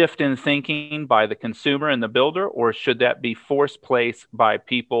a shift in thinking by the consumer and the builder, or should that be forced place by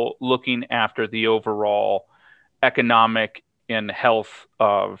people looking after the overall economic and health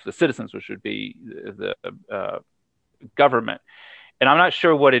of the citizens, which would be the government? And I'm not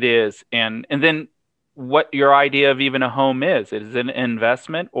sure what it is. And then what your idea of even a home is. Is it an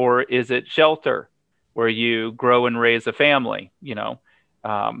investment or is it shelter where you grow and raise a family?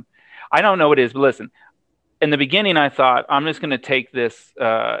 I don't know what it is, but listen, in the beginning, I thought I'm just going to take this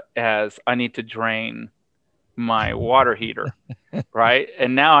as I need to drain my water heater, right?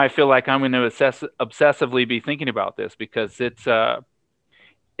 And now I feel like I'm going to obsessively be thinking about this because it's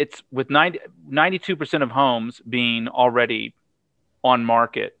with 92% of homes being already on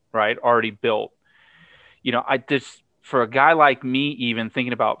market, right? Already built. I just, for a guy like me, even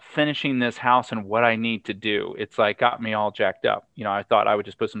thinking about finishing this house and what I need to do, it's like got me all jacked up. I thought I would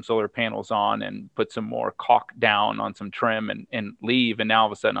just put some solar panels on and put some more caulk down on some trim and leave. And now all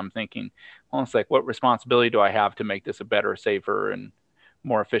of a sudden I'm thinking, well, it's like, what responsibility do I have to make this a better, safer, and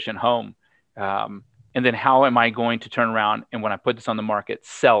more efficient home? And then how am I going to turn around and when I put this on the market,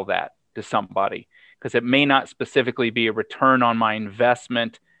 sell that to somebody? Because it may not specifically be a return on my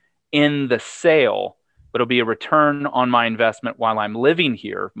investment in the sale, but it'll be a return on my investment while I'm living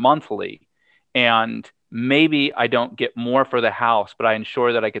here monthly. And maybe I don't get more for the house, but I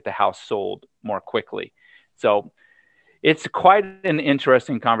ensure that I get the house sold more quickly. So it's quite an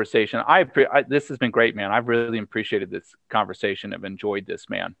interesting conversation. This has been great, man. I've really appreciated this conversation. I've enjoyed this,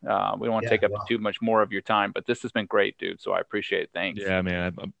 man. We don't want to take up too much more of your time, but this has been great, dude. So I appreciate it. Thanks. Yeah,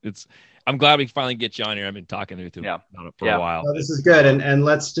 man. I'm glad we finally get you on here. I've been talking to you about it for a while. Well, this is good. And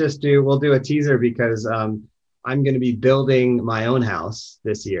let's just we'll do a teaser because I'm going to be building my own house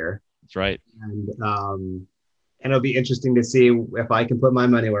this year. That's right. And it'll be interesting to see if I can put my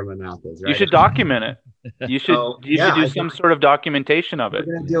money where my mouth is. Right? You should document it. You should do some sort of documentation of it.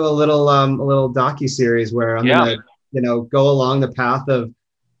 We're going to do a little docu-series where I'm going to, go along the path of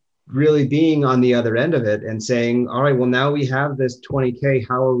really being on the other end of it and saying, all right, well, now we have this 20K.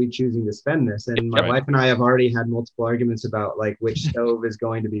 How are we choosing to spend this? And my wife and I have already had multiple arguments about like which stove is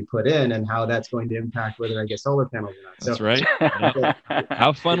going to be put in and how that's going to impact whether I get solar panels or not. That's right.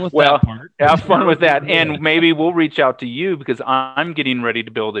 Have fun with that part. Have fun with that. And maybe we'll reach out to you because I'm getting ready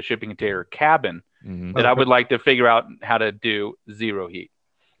to build a shipping container cabin that I would like to figure out how to do zero heat.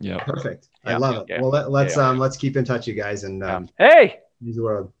 Yeah. Perfect. I love it. Well, let's keep in touch, you guys. And hey, use the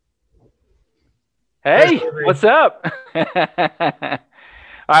world. Hey, what's up? All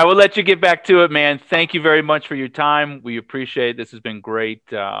right, we'll let you get back to it, man. Thank you very much for your time. We appreciate it. This has been great.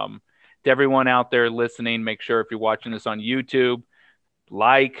 To everyone out there listening, make sure if you're watching this on YouTube,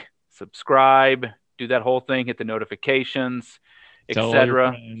 like, subscribe, do that whole thing, hit the notifications,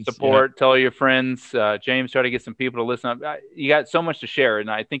 etc. Support, tell your friends. James, try to get some people to listen up. You got so much to share, and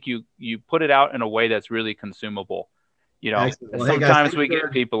I think you put it out in a way that's really consumable. Well, sometimes we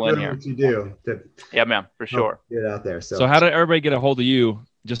get people in here. What you do yeah, man, for sure. Get out there. So how did everybody get a hold of you?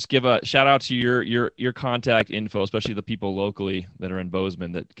 Just give a shout out to your contact info, especially the people locally that are in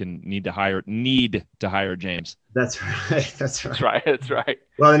Bozeman that need to hire James. That's right.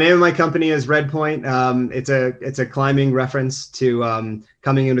 Well, the name of my company is Red Point. It's a climbing reference to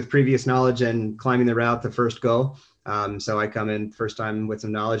coming in with previous knowledge and climbing the route the first go. So I come in first time with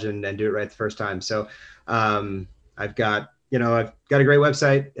some knowledge and do it right the first time. So I've got a great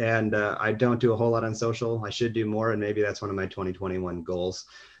website, and I don't do a whole lot on social. I should do more, and maybe that's one of my 2021 goals.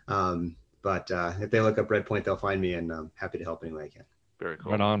 But if they look up Red Point, they'll find me, and I'm happy to help any way I can. Very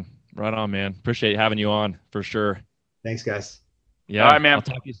cool. Right on, man. Appreciate having you on for sure. Thanks, guys. Yeah. All right, man. I'll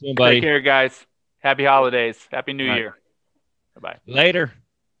talk to you soon, buddy. Take care, guys. Happy holidays. Happy New Year. Bye-bye.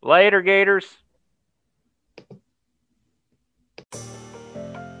 Later, Gators.